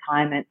my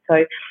retirement?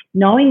 So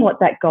knowing what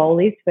that goal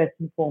is first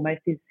and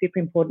foremost is super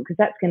important, because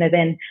that's going to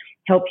then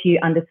help you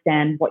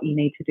understand what you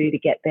need to do to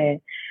get there.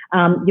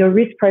 Your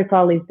risk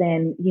profile is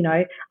then, you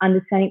know,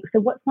 understanding, so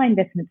what's my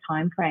investment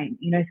time frame?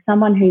 You know,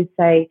 someone who's,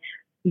 say,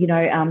 you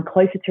know,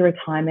 closer to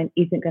retirement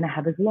isn't going to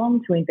have as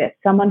long to invest.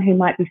 Someone who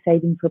might be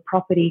saving for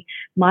property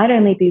might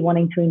only be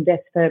wanting to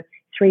invest for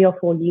 3 or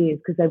 4 years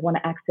because they want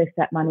to access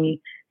that money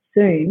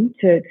soon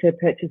to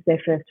purchase their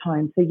first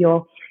home. So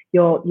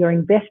your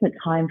investment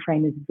time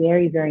frame is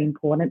very, very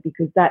important,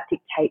 because that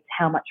dictates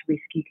how much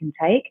risk you can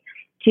take.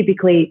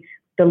 Typically,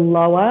 the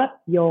lower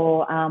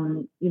your,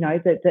 you know,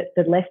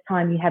 the less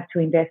time you have to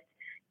invest,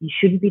 you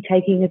shouldn't be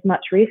taking as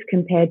much risk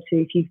compared to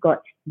if you've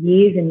got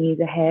years and years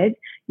ahead.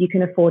 You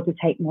can afford to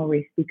take more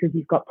risk because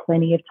you've got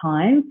plenty of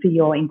time for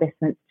your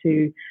investments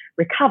to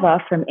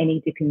recover from any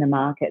dip in the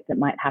market that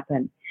might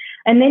happen.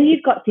 And then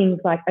you've got things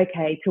like,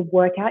 okay, to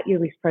work out your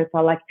risk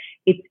profile, like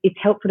it's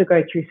helpful to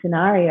go through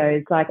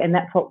scenarios, like, and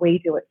that's what we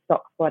do at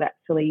StockSpot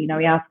actually. You know,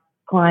 we ask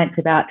clients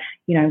about,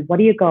 you know, what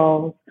are your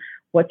goals?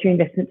 What's your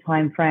investment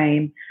time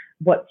frame?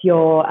 What's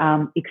your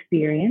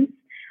experience?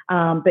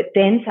 But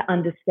then to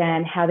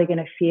understand how they're going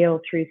to feel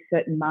through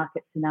certain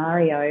market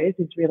scenarios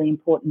is really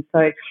important.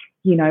 So,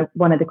 you know,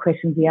 one of the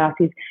questions we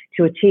ask is,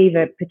 to achieve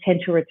a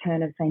potential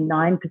return of, say,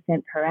 9%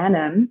 per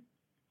annum,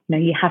 you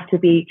know, you have to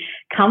be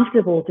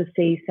comfortable to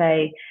see,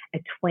 say, a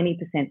 20%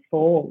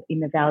 fall in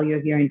the value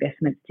of your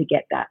investments to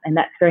get that. And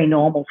that's very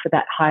normal for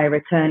that higher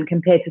return,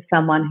 compared to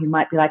someone who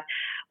might be like,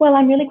 well,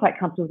 I'm really quite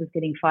comfortable with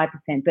getting 5%,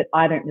 but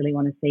I don't really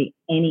want to see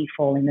any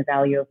fall in the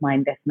value of my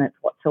investments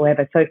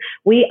whatsoever. So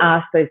we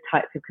ask those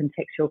types of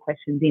contextual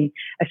questions in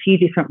a few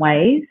different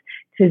ways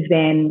to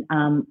then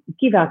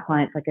give our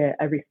clients like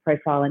a risk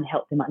profile and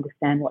help them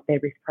understand what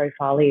their risk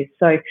profile is.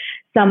 So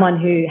someone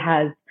who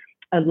has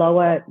a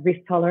lower risk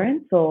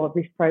tolerance or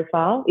risk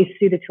profile is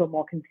suited to a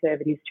more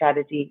conservative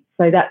strategy.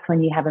 So that's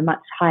when you have a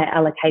much higher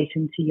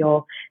allocation to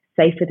your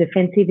safer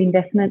defensive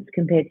investments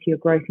compared to your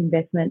growth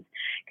investments,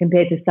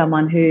 compared to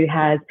someone who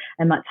has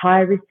a much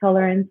higher risk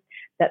tolerance.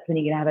 That's when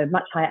you're going to have a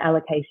much higher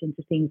allocation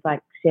to things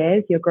like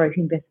shares, your growth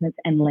investments,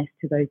 and less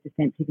to those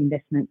defensive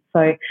investments.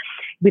 So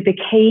with the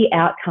key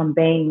outcome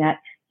being that,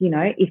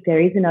 if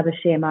there is another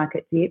share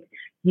market dip,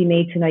 you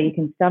need to know you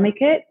can stomach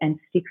it and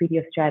stick with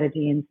your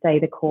strategy and stay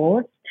the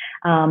course.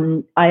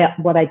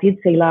 What I did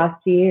see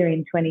last year in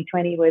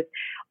 2020 was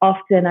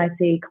often I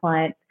see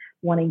clients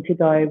wanting to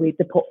go with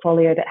the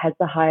portfolio that has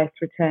the highest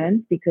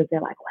returns because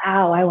they're like,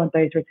 wow, I want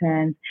those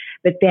returns.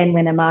 But then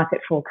when a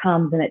market fall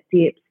comes and it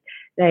dips,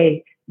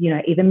 they,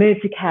 either move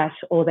to cash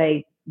or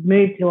they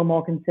move to a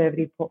more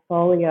conservative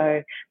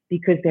portfolio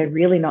because they're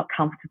really not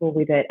comfortable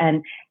with it.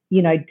 And,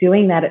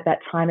 doing that at that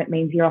time, it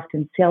means you're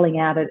often selling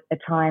out at a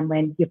time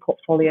when your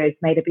portfolio's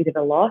made a bit of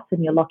a loss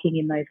and you're locking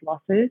in those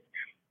losses.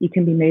 You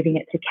can be moving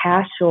it to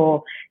cash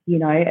or,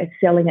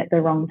 selling at the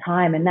wrong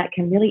time, and that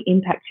can really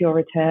impact your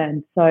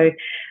returns. So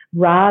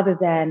rather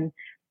than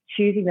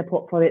choosing the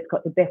portfolio that's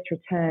got the best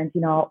returns,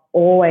 I'll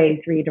always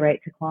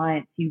reiterate to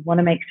clients, you want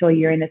to make sure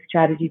you're in a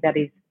strategy that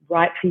is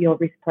right for your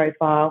risk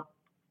profile.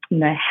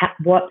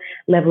 What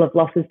level of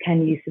losses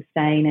can you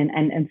sustain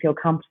and feel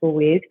comfortable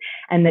with,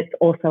 and that's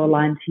also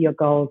aligned to your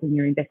goals and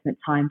your investment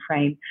time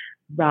frame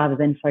rather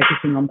than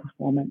focusing on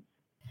performance.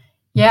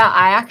 Yeah,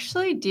 I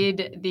actually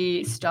did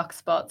the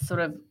StockSpot sort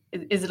of,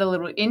 is it a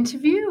little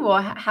interview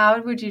or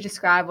how would you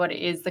describe what it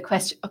is? A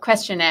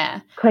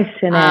questionnaire.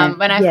 Questionnaire.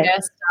 When I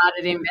first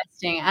started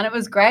investing, and it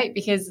was great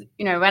because,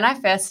 when I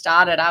first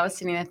started, I was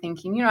sitting there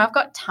thinking, I've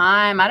got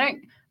time. I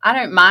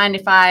don't mind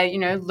if I,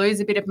 lose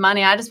a bit of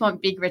money. I just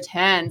want big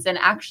returns. And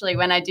actually,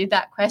 when I did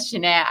that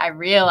questionnaire, I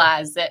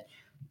realized that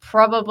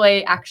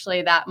probably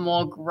actually that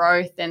more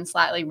growth and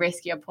slightly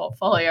riskier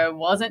portfolio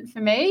wasn't for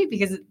me,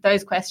 because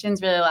those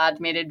questions really allowed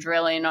me to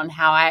drill in on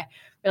how I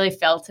really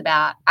felt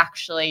about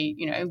actually,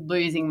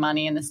 losing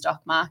money in the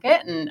stock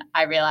market. And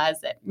I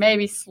realized that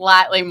maybe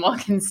slightly more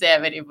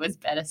conservative was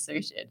better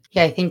suited.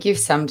 Yeah, I think you've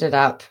summed it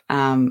up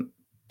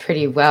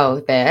pretty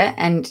well there.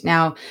 And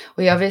now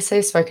we obviously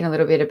have spoken a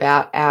little bit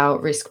about our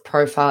risk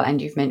profile,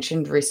 and you've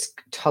mentioned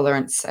risk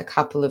tolerance a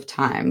couple of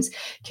times.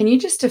 Can you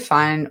just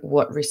define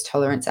what risk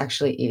tolerance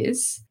actually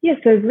is? Yeah,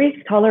 so risk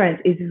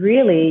tolerance is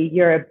really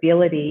your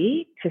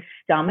ability to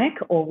stomach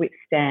or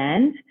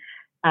withstand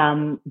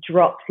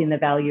drops in the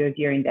value of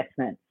your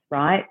investments,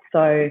 right?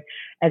 So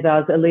as I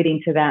was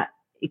alluding to that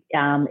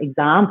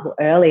example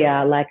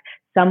earlier, like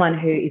someone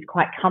who is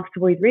quite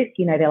comfortable with risk,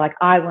 they're like,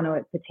 I want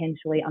to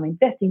potentially, I'm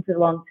investing for the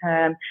long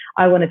term.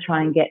 I want to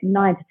try and get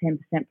 9 to 10%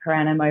 per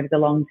annum over the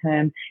long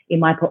term in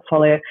my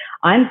portfolio.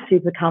 I'm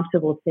super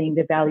comfortable seeing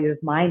the value of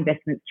my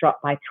investments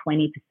drop by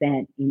 20%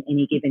 in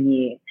any given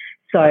year.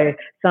 So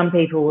some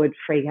people would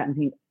freak out and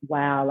think,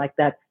 wow, like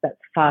that's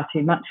far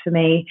too much for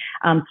me.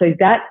 So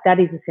that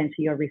is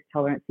essentially your risk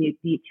tolerance,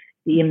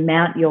 the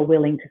amount you're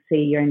willing to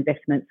see your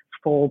investments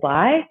fall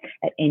by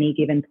at any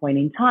given point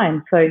in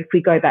time. So if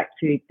we go back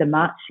to the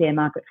March share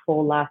market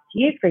fall last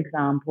year, for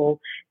example,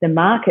 the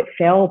market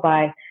fell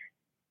by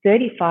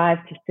 35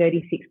 to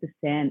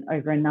 36%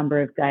 over a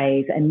number of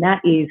days. And that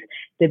is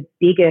the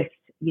biggest,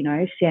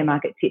 share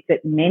market tip that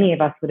many of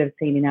us would have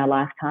seen in our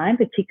lifetime,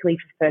 particularly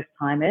for first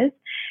timers,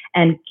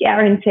 and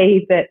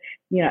guaranteed that,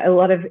 a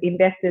lot of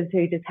investors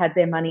who just had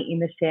their money in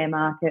the share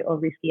market or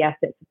risky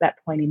assets at that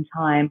point in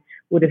time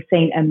would have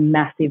seen a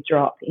massive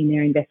drop in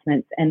their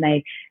investments, and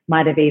they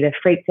might have either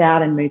freaked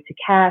out and moved to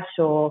cash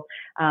or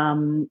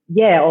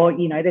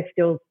they're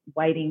still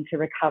waiting to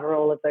recover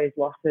all of those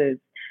losses.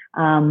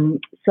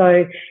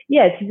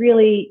 It's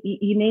really,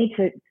 you need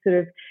to sort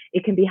of,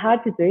 it can be hard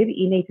to do, but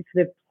you need to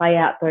sort of play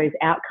out those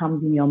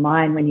outcomes in your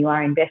mind when you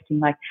are investing.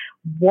 Like,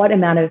 what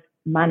amount of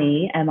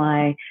money am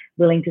I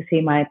willing to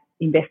see my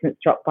investments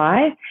drop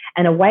by?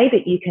 And a way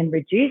that you can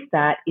reduce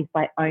that is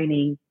by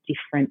owning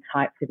different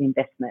types of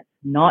investments,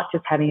 not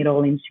just having it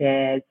all in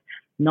shares,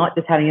 not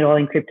just having it all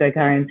in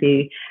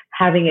cryptocurrency,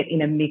 having it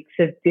in a mix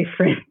of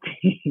different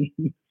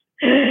things.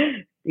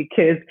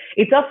 Because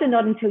it's often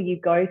not until you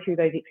go through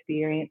those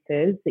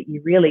experiences that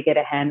you really get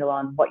a handle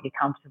on what you're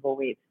comfortable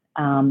with.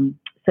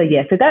 So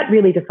that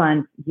really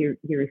defines your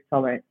risk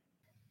tolerance.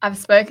 I've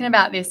spoken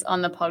about this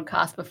on the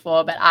podcast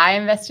before, but I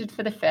invested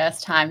for the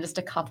first time just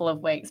a couple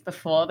of weeks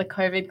before the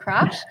COVID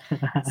crash.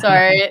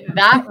 So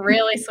that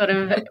really sort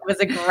of was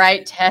a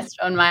great test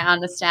on my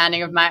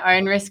understanding of my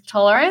own risk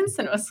tolerance.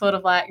 And it was sort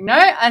of like, no,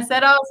 I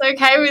said I was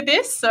okay with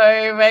this, so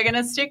we're going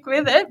to stick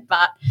with it.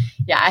 But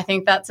yeah, I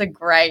think that's a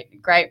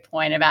great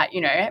point about,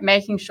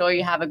 making sure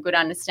you have a good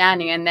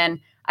understanding, and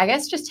then I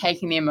guess just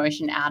taking the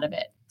emotion out of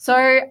it.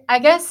 So I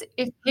guess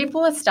if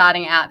people are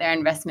starting out their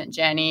investment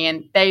journey,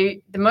 and the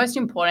most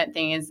important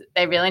thing is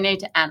they really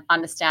need to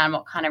understand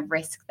what kind of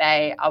risk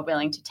they are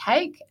willing to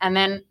take. And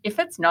then if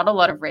it's not a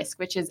lot of risk,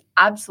 which is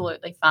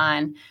absolutely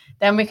fine,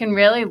 then we can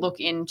really look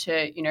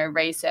into,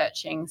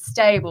 researching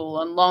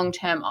stable and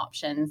long-term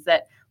options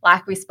that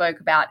like we spoke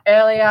about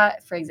earlier,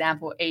 for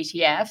example,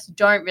 ETFs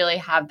don't really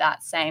have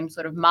that same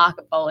sort of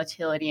market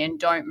volatility and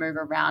don't move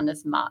around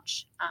as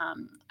much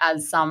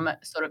as some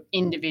sort of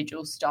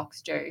individual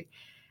stocks do.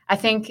 I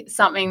think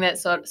something that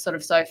sort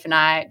of Soph and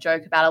I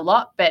joke about a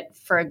lot, but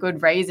for a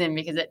good reason,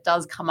 because it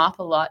does come up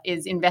a lot,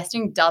 is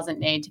investing doesn't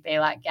need to be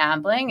like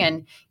gambling.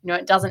 And,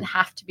 it doesn't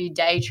have to be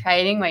day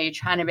trading where you're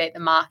trying to beat the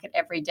market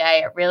every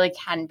day. It really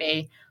can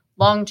be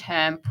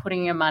long-term,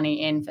 putting your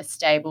money in for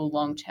stable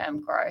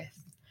long-term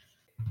growth.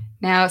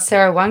 Now,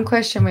 Sarah, one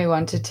question we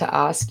wanted to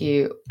ask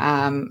you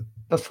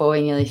before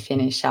we nearly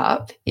finish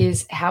up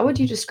is, how would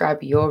you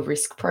describe your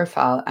risk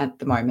profile at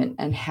the moment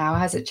and how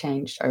has it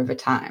changed over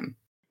time?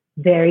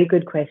 Very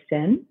good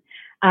question.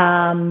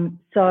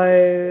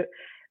 So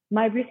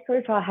my risk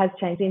profile has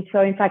changed. And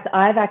so in fact,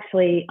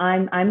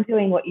 I'm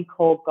doing what you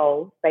call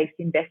goals-based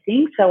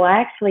investing. So I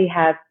actually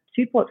have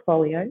two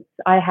portfolios.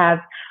 I have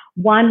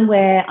one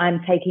where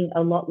I'm taking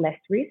a lot less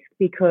risk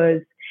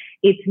because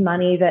it's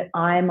money that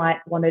I might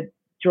want to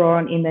draw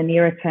on in the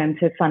nearer term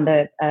to fund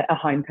a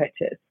home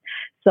purchase.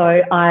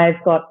 So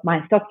I've got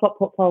my stock swap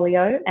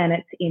portfolio and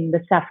it's in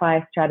the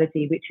Sapphire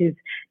strategy, which is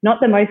not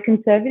the most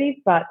conservative,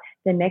 but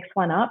the next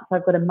one up. So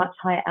I've got a much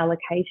higher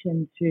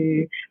allocation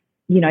to,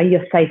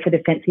 your safer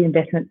defensive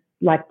investments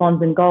like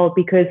bonds and gold,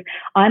 because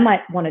I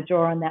might want to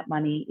draw on that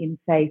money in,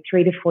 say,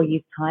 3 to 4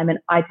 years' time. And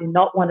I do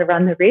not want to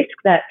run the risk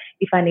that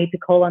if I need to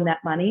call on that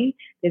money,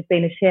 there's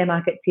been a share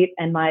market dip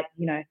and my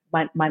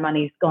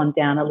money's gone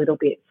down a little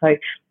bit. So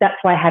that's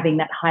why having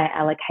that higher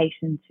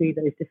allocation to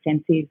those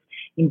defensive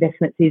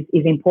investments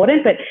is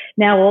important. But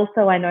now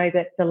also I know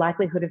that the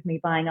likelihood of me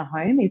buying a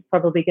home is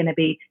probably going to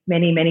be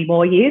many, many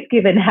more years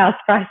given house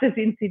prices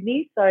in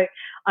Sydney. So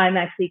I'm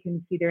actually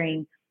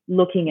considering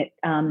looking at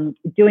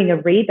doing a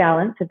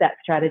rebalance of that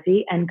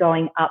strategy and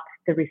going up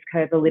the risk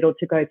curve a little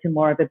to go to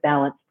more of a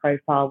balanced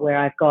profile where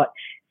I've got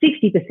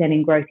 60%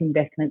 in growth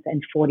investments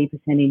and 40%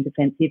 in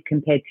defensive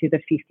compared to the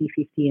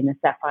 50-50 in the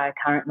Sapphire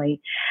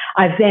currently.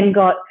 I've then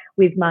got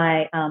with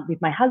my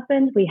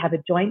husband, we have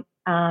a joint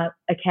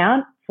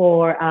account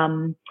for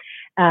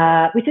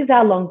which is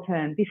our long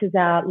term. This is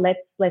our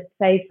let's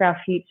save for our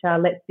future.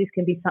 This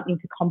can be something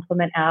to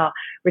complement our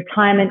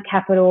retirement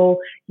capital.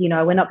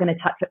 We're not going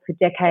to touch it for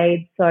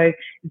decades. So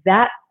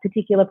that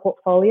particular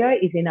portfolio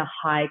is in a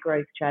high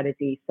growth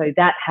strategy. So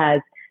that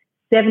has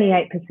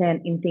 78%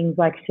 in things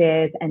like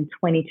shares and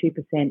 22%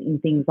 in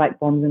things like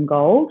bonds and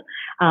gold,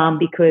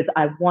 because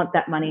I want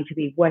that money to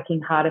be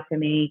working harder for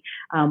me.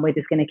 We're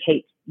just going to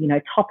keep,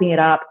 topping it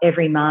up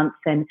every month,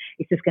 and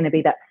it's just going to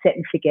be that set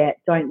and forget.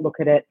 Don't look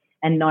at it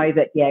and know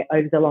that,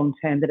 over the long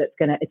term that it's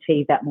going to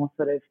achieve that more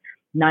sort of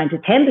 9 to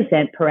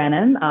 10% per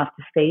annum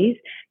after fees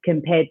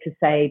compared to,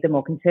 say, the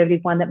more conservative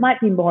one that might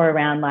be more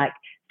around like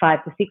 5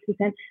 to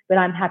 6%, but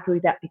I'm happy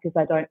with that because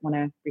I don't want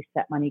to risk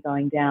that money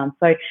going down.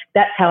 So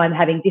that's how I'm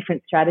having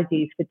different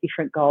strategies for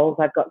different goals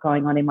I've got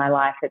going on in my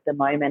life at the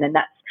moment, and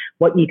that's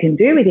what you can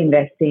do with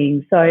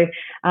investing. So,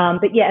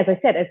 but as I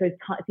said, as those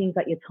things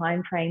like your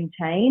time frame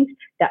change,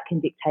 that can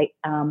dictate,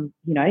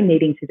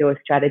 needing to do a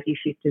strategy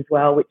shift as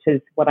well, which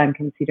is what I'm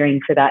considering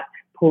for that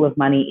pool of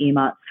money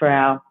earmarked for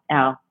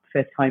our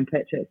first home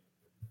purchase.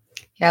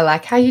 Yeah, I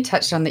like how you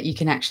touched on that you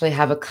can actually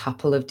have a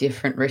couple of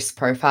different risk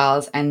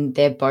profiles and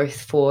they're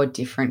both for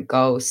different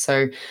goals.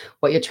 So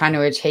what you're trying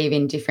to achieve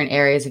in different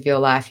areas of your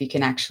life, you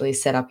can actually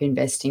set up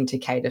investing to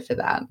cater for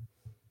that.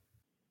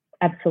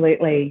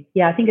 Absolutely.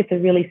 Yeah, I think it's a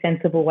really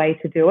sensible way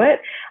to do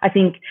it. I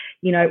think,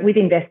 with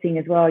investing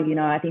as well,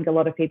 I think a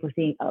lot of people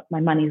think, oh, my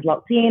money's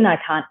locked in, I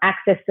can't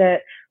access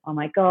it. Oh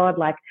my God,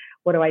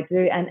 what do I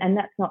do? And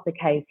that's not the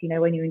case.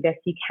 When you invest,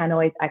 you can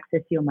always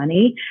access your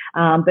money.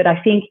 But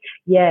I think,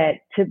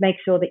 to make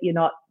sure that you're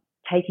not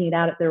taking it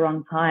out at the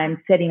wrong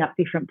time, setting up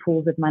different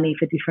pools of money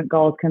for different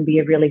goals can be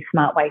a really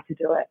smart way to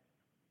do it.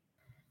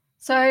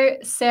 So,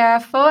 Sarah,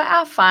 for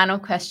our final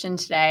question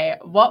today,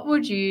 what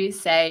would you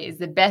say is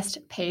the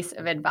best piece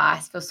of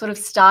advice for sort of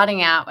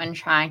starting out when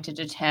trying to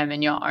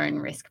determine your own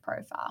risk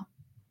profile?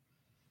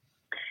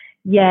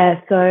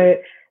 Yeah, so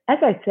as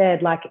I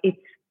said,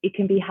 it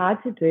can be hard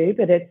to do,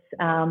 but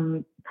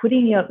it's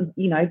putting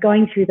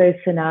going through those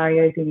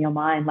scenarios in your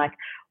mind, like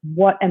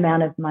what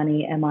amount of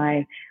money am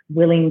I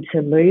willing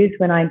to lose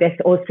when I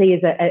invest or see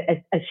as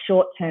a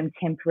short-term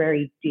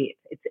temporary dip.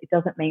 It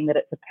doesn't mean that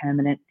it's a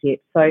permanent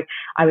dip. So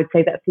I would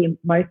say that's the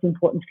most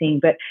important thing.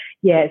 But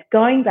it's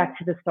going back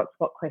to the stock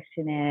swap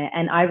questionnaire,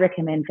 and I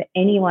recommend for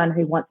anyone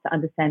who wants to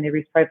understand their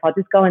risk profile,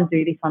 just go and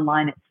do this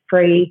online. It's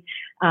free,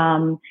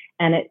 and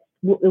it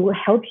will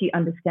help you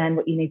understand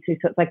what you need to.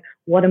 So it's like,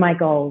 what are my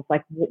goals?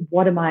 Like,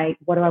 what do I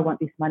want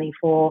this money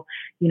for?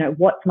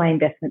 What's my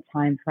investment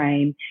time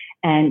frame?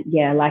 And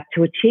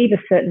to achieve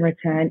a certain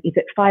return, is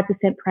it 5%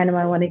 per annum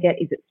I want to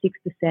get? Is it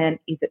 6%?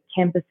 Is it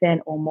 10%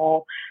 or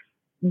more?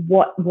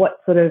 What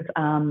sort of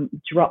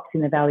drops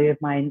in the value of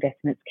my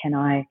investments can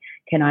I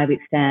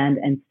withstand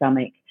and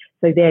stomach?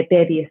 So they're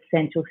the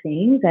essential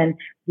things. And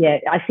yeah,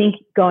 I think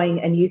going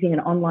and using an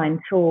online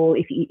tool,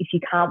 if you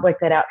can't work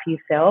that out for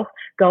yourself,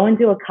 go and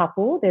do a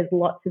couple. There's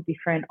lots of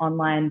different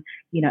online,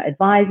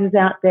 advisors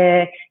out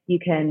there. You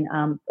can,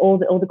 all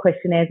the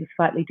questionnaires are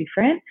slightly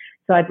different.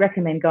 So I'd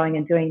recommend going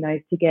and doing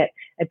those to get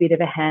a bit of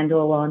a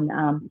handle on,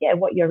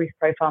 what your risk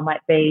profile might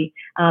be.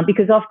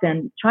 Because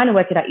often trying to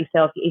work it out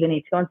yourself, you either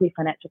need to go into your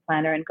financial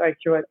planner and go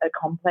through a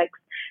complex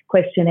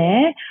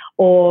questionnaire,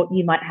 or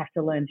you might have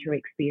to learn through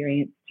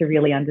experience to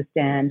really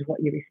understand what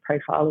your risk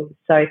profile is.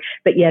 So,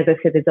 but yeah, as I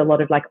said, there's a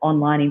lot of like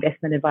online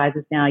investment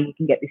advisors now. You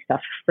can get this stuff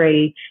for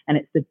free, and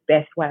it's the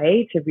best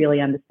way to really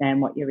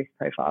understand what your risk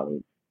profile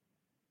is.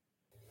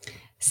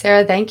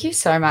 Sarah, thank you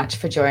so much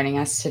for joining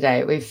us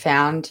today. We've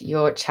found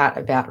your chat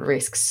about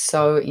risk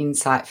so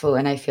insightful,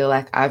 and I feel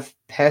like I've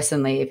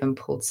personally even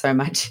pulled so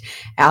much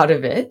out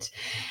of it.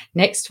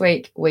 Next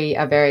week, we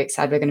are very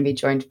excited. We're going to be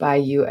joined by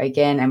you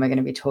again, and we're going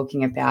to be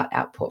talking about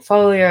our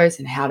portfolios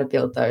and how to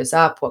build those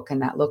up. What can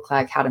that look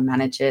like? How to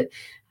manage it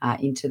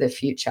into the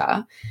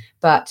future.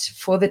 But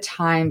for the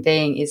time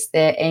being, is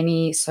there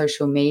any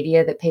social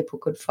media that people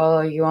could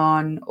follow you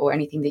on, or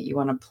anything that you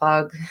want to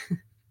plug?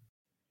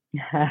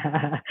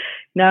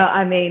 No,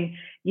 I mean,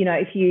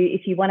 if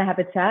you want to have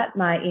a chat,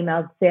 my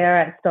email is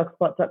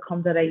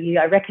sarah@stockspot.com.au.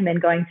 I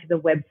recommend going to the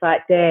website.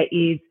 There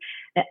is,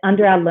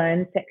 under our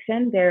Learn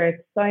section, there are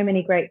so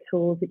many great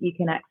tools that you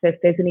can access.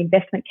 There's an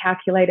investment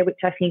calculator,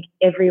 which I think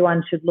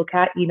everyone should look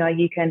at.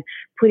 You can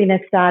put in a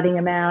starting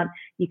amount,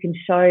 you can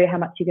show how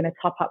much you're going to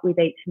top up with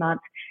each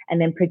month,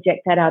 and then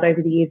project that out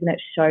over the years, and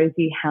it shows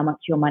you how much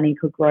your money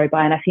could grow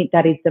by. And I think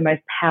that is the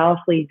most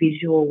powerfully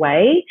visual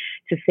way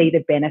to see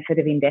the benefit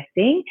of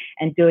investing,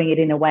 and doing it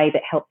in a way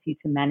that helps you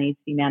to manage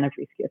the amount of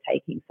risk you're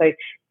taking. So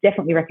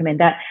definitely recommend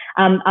that.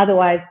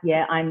 Otherwise,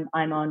 yeah, I'm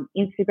on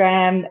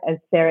Instagram as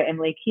Sarah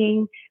Emily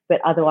King, but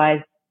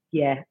otherwise,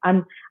 yeah,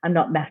 I'm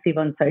not massive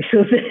on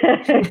socials.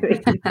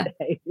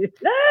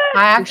 I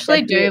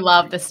actually do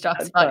love the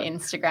StockSpot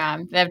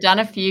Instagram. They've done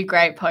a few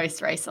great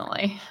posts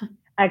recently.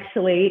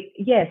 Actually,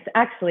 yes,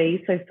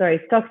 so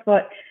sorry,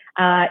 StockSpot,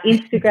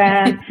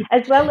 Instagram,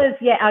 as well as,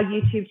 our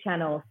YouTube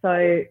channel.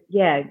 So,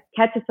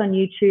 catch us on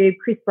YouTube.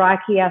 Chris Breike,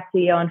 our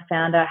CEO and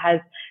founder, has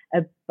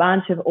a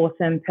bunch of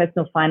awesome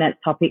personal finance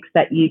topics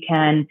that you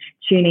can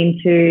tune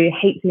into,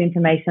 heaps of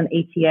information on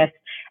ETFs.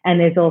 And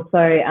there's also,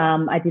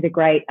 I did a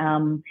great,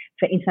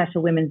 for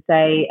International Women's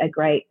Day, a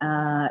great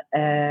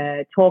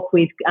talk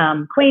with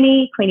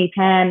Queenie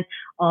Tan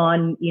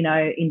on,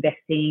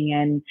 investing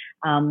and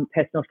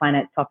personal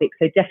finance topics.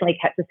 So definitely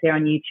catch us there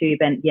on YouTube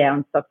and,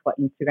 on StockSpot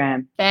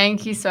Instagram.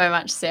 Thank you so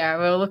much, Sarah.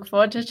 We'll look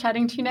forward to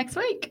chatting to you next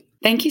week.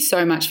 Thank you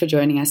so much for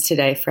joining us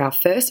today for our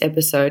first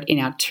episode in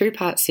our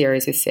 2-part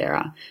series with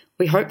Sarah.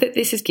 We hope that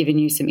this has given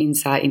you some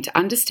insight into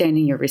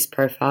understanding your risk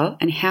profile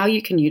and how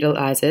you can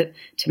utilise it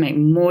to make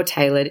more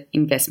tailored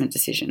investment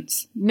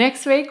decisions.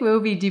 Next week,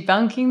 we'll be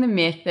debunking the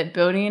myth that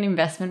building an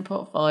investment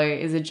portfolio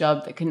is a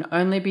job that can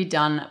only be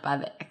done by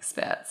the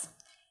experts.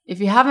 If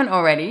you haven't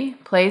already,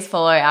 please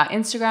follow our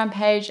Instagram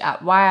page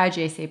at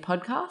YIGC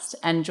Podcast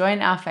and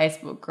join our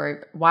Facebook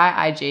group,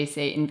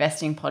 YIGC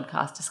Investing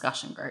Podcast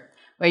Discussion Group,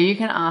 where you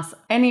can ask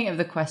any of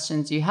the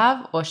questions you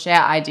have or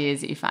share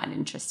ideas that you find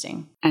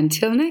interesting.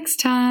 Until next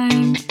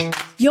time.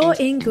 You're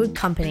in Good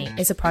Company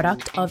is a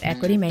product of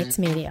Equity Mates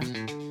Media.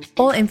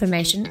 All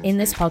information in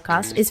this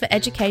podcast is for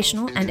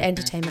educational and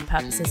entertainment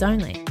purposes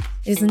only.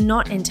 It is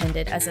not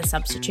intended as a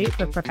substitute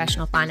for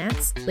professional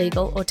finance,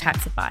 legal, or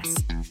tax advice.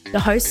 The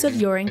hosts of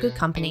You're in Good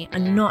Company are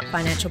not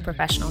financial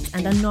professionals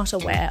and are not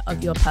aware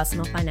of your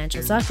personal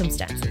financial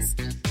circumstances.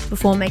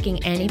 Before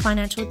making any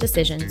financial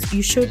decisions,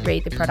 you should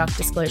read the product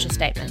disclosure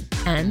statement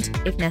and,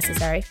 if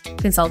necessary,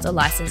 consult a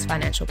licensed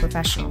financial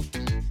professional.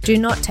 Do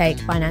not take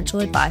financial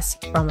advice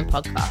from a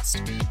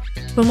podcast.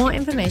 For more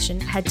information,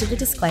 head to the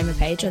disclaimer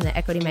page on the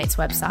Equity Mates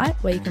website,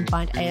 where you can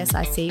find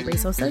ASIC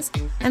resources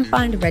and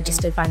find a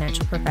registered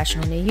financial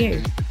professional near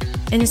you.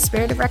 In a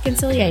spirit of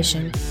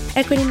reconciliation,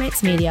 Equity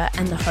Mates Media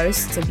and the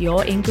hosts of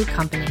You're in Good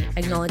Company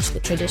acknowledge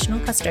the traditional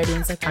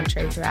custodians of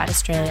country throughout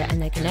Australia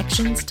and their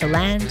connections to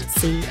land,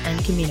 sea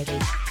and community.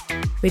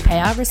 We pay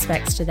our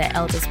respects to their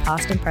elders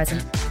past and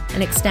present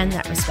and extend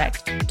that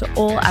respect to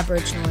all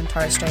Aboriginal and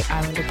Torres Strait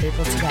Islander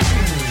people today.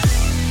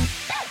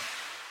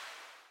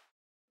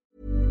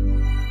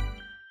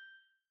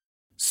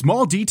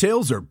 Small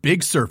details are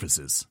big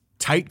surfaces.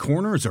 Tight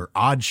corners are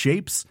odd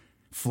shapes.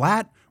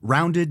 Flat,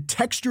 rounded,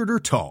 textured, or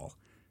tall.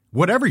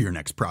 Whatever your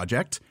next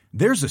project,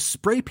 there's a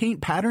spray paint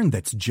pattern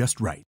that's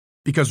just right.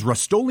 Because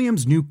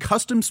Rust-Oleum's new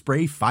Custom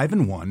Spray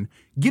 5-in-1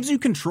 gives you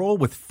control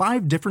with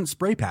 5 different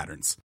spray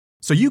patterns.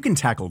 So you can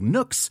tackle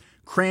nooks,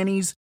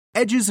 crannies,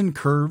 edges, and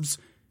curves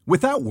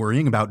without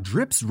worrying about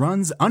drips,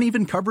 runs,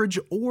 uneven coverage,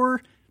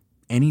 or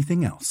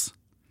anything else.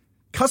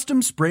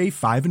 Custom Spray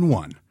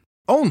 5-in-1.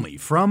 Only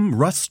from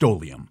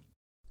Rust-Oleum.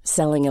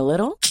 Selling a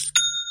little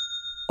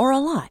or a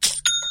lot?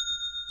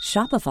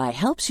 Shopify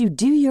helps you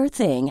do your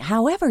thing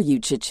however you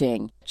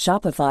cha-ching.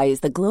 Shopify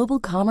is the global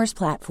commerce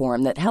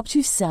platform that helps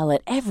you sell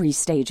at every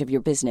stage of your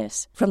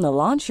business. From the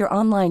launch your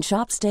online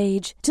shop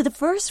stage to the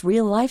first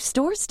real-life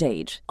store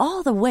stage,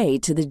 all the way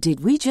to the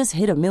did we just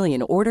hit a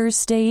million orders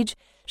stage.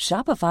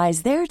 Shopify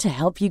is there to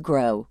help you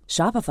grow.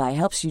 Shopify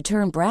helps you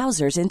turn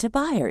browsers into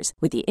buyers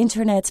with the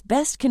internet's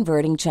best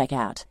converting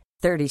checkout.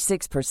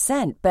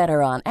 36%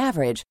 better on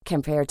average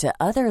compared to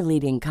other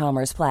leading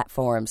commerce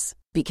platforms.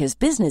 Because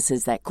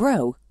businesses that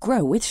grow,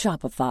 grow with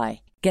Shopify.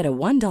 Get a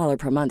 $1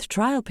 per month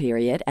trial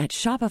period at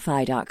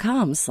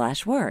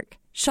shopify.com/work.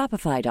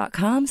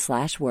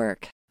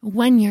 Shopify.com/work.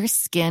 When your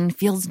skin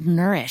feels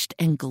nourished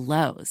and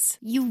glows,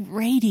 you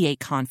radiate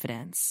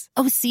confidence.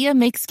 Osea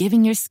makes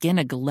giving your skin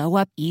a glow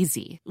up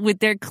easy with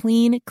their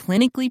clean,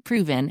 clinically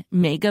proven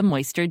Mega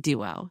Moisture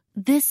Duo.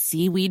 This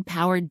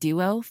seaweed-powered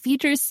duo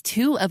features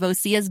 2 of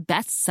Osea's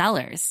best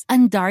sellers,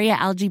 Undaria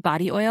Algae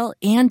Body Oil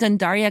and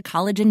Undaria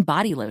Collagen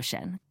Body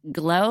Lotion.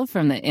 Glow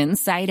from the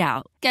inside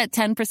out. Get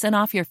 10%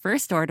 off your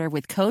first order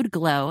with code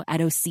GLOW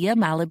at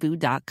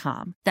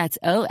OseaMalibu.com. That's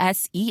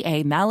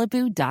OSEA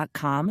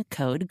Malibu.com,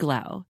 code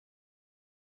GLOW.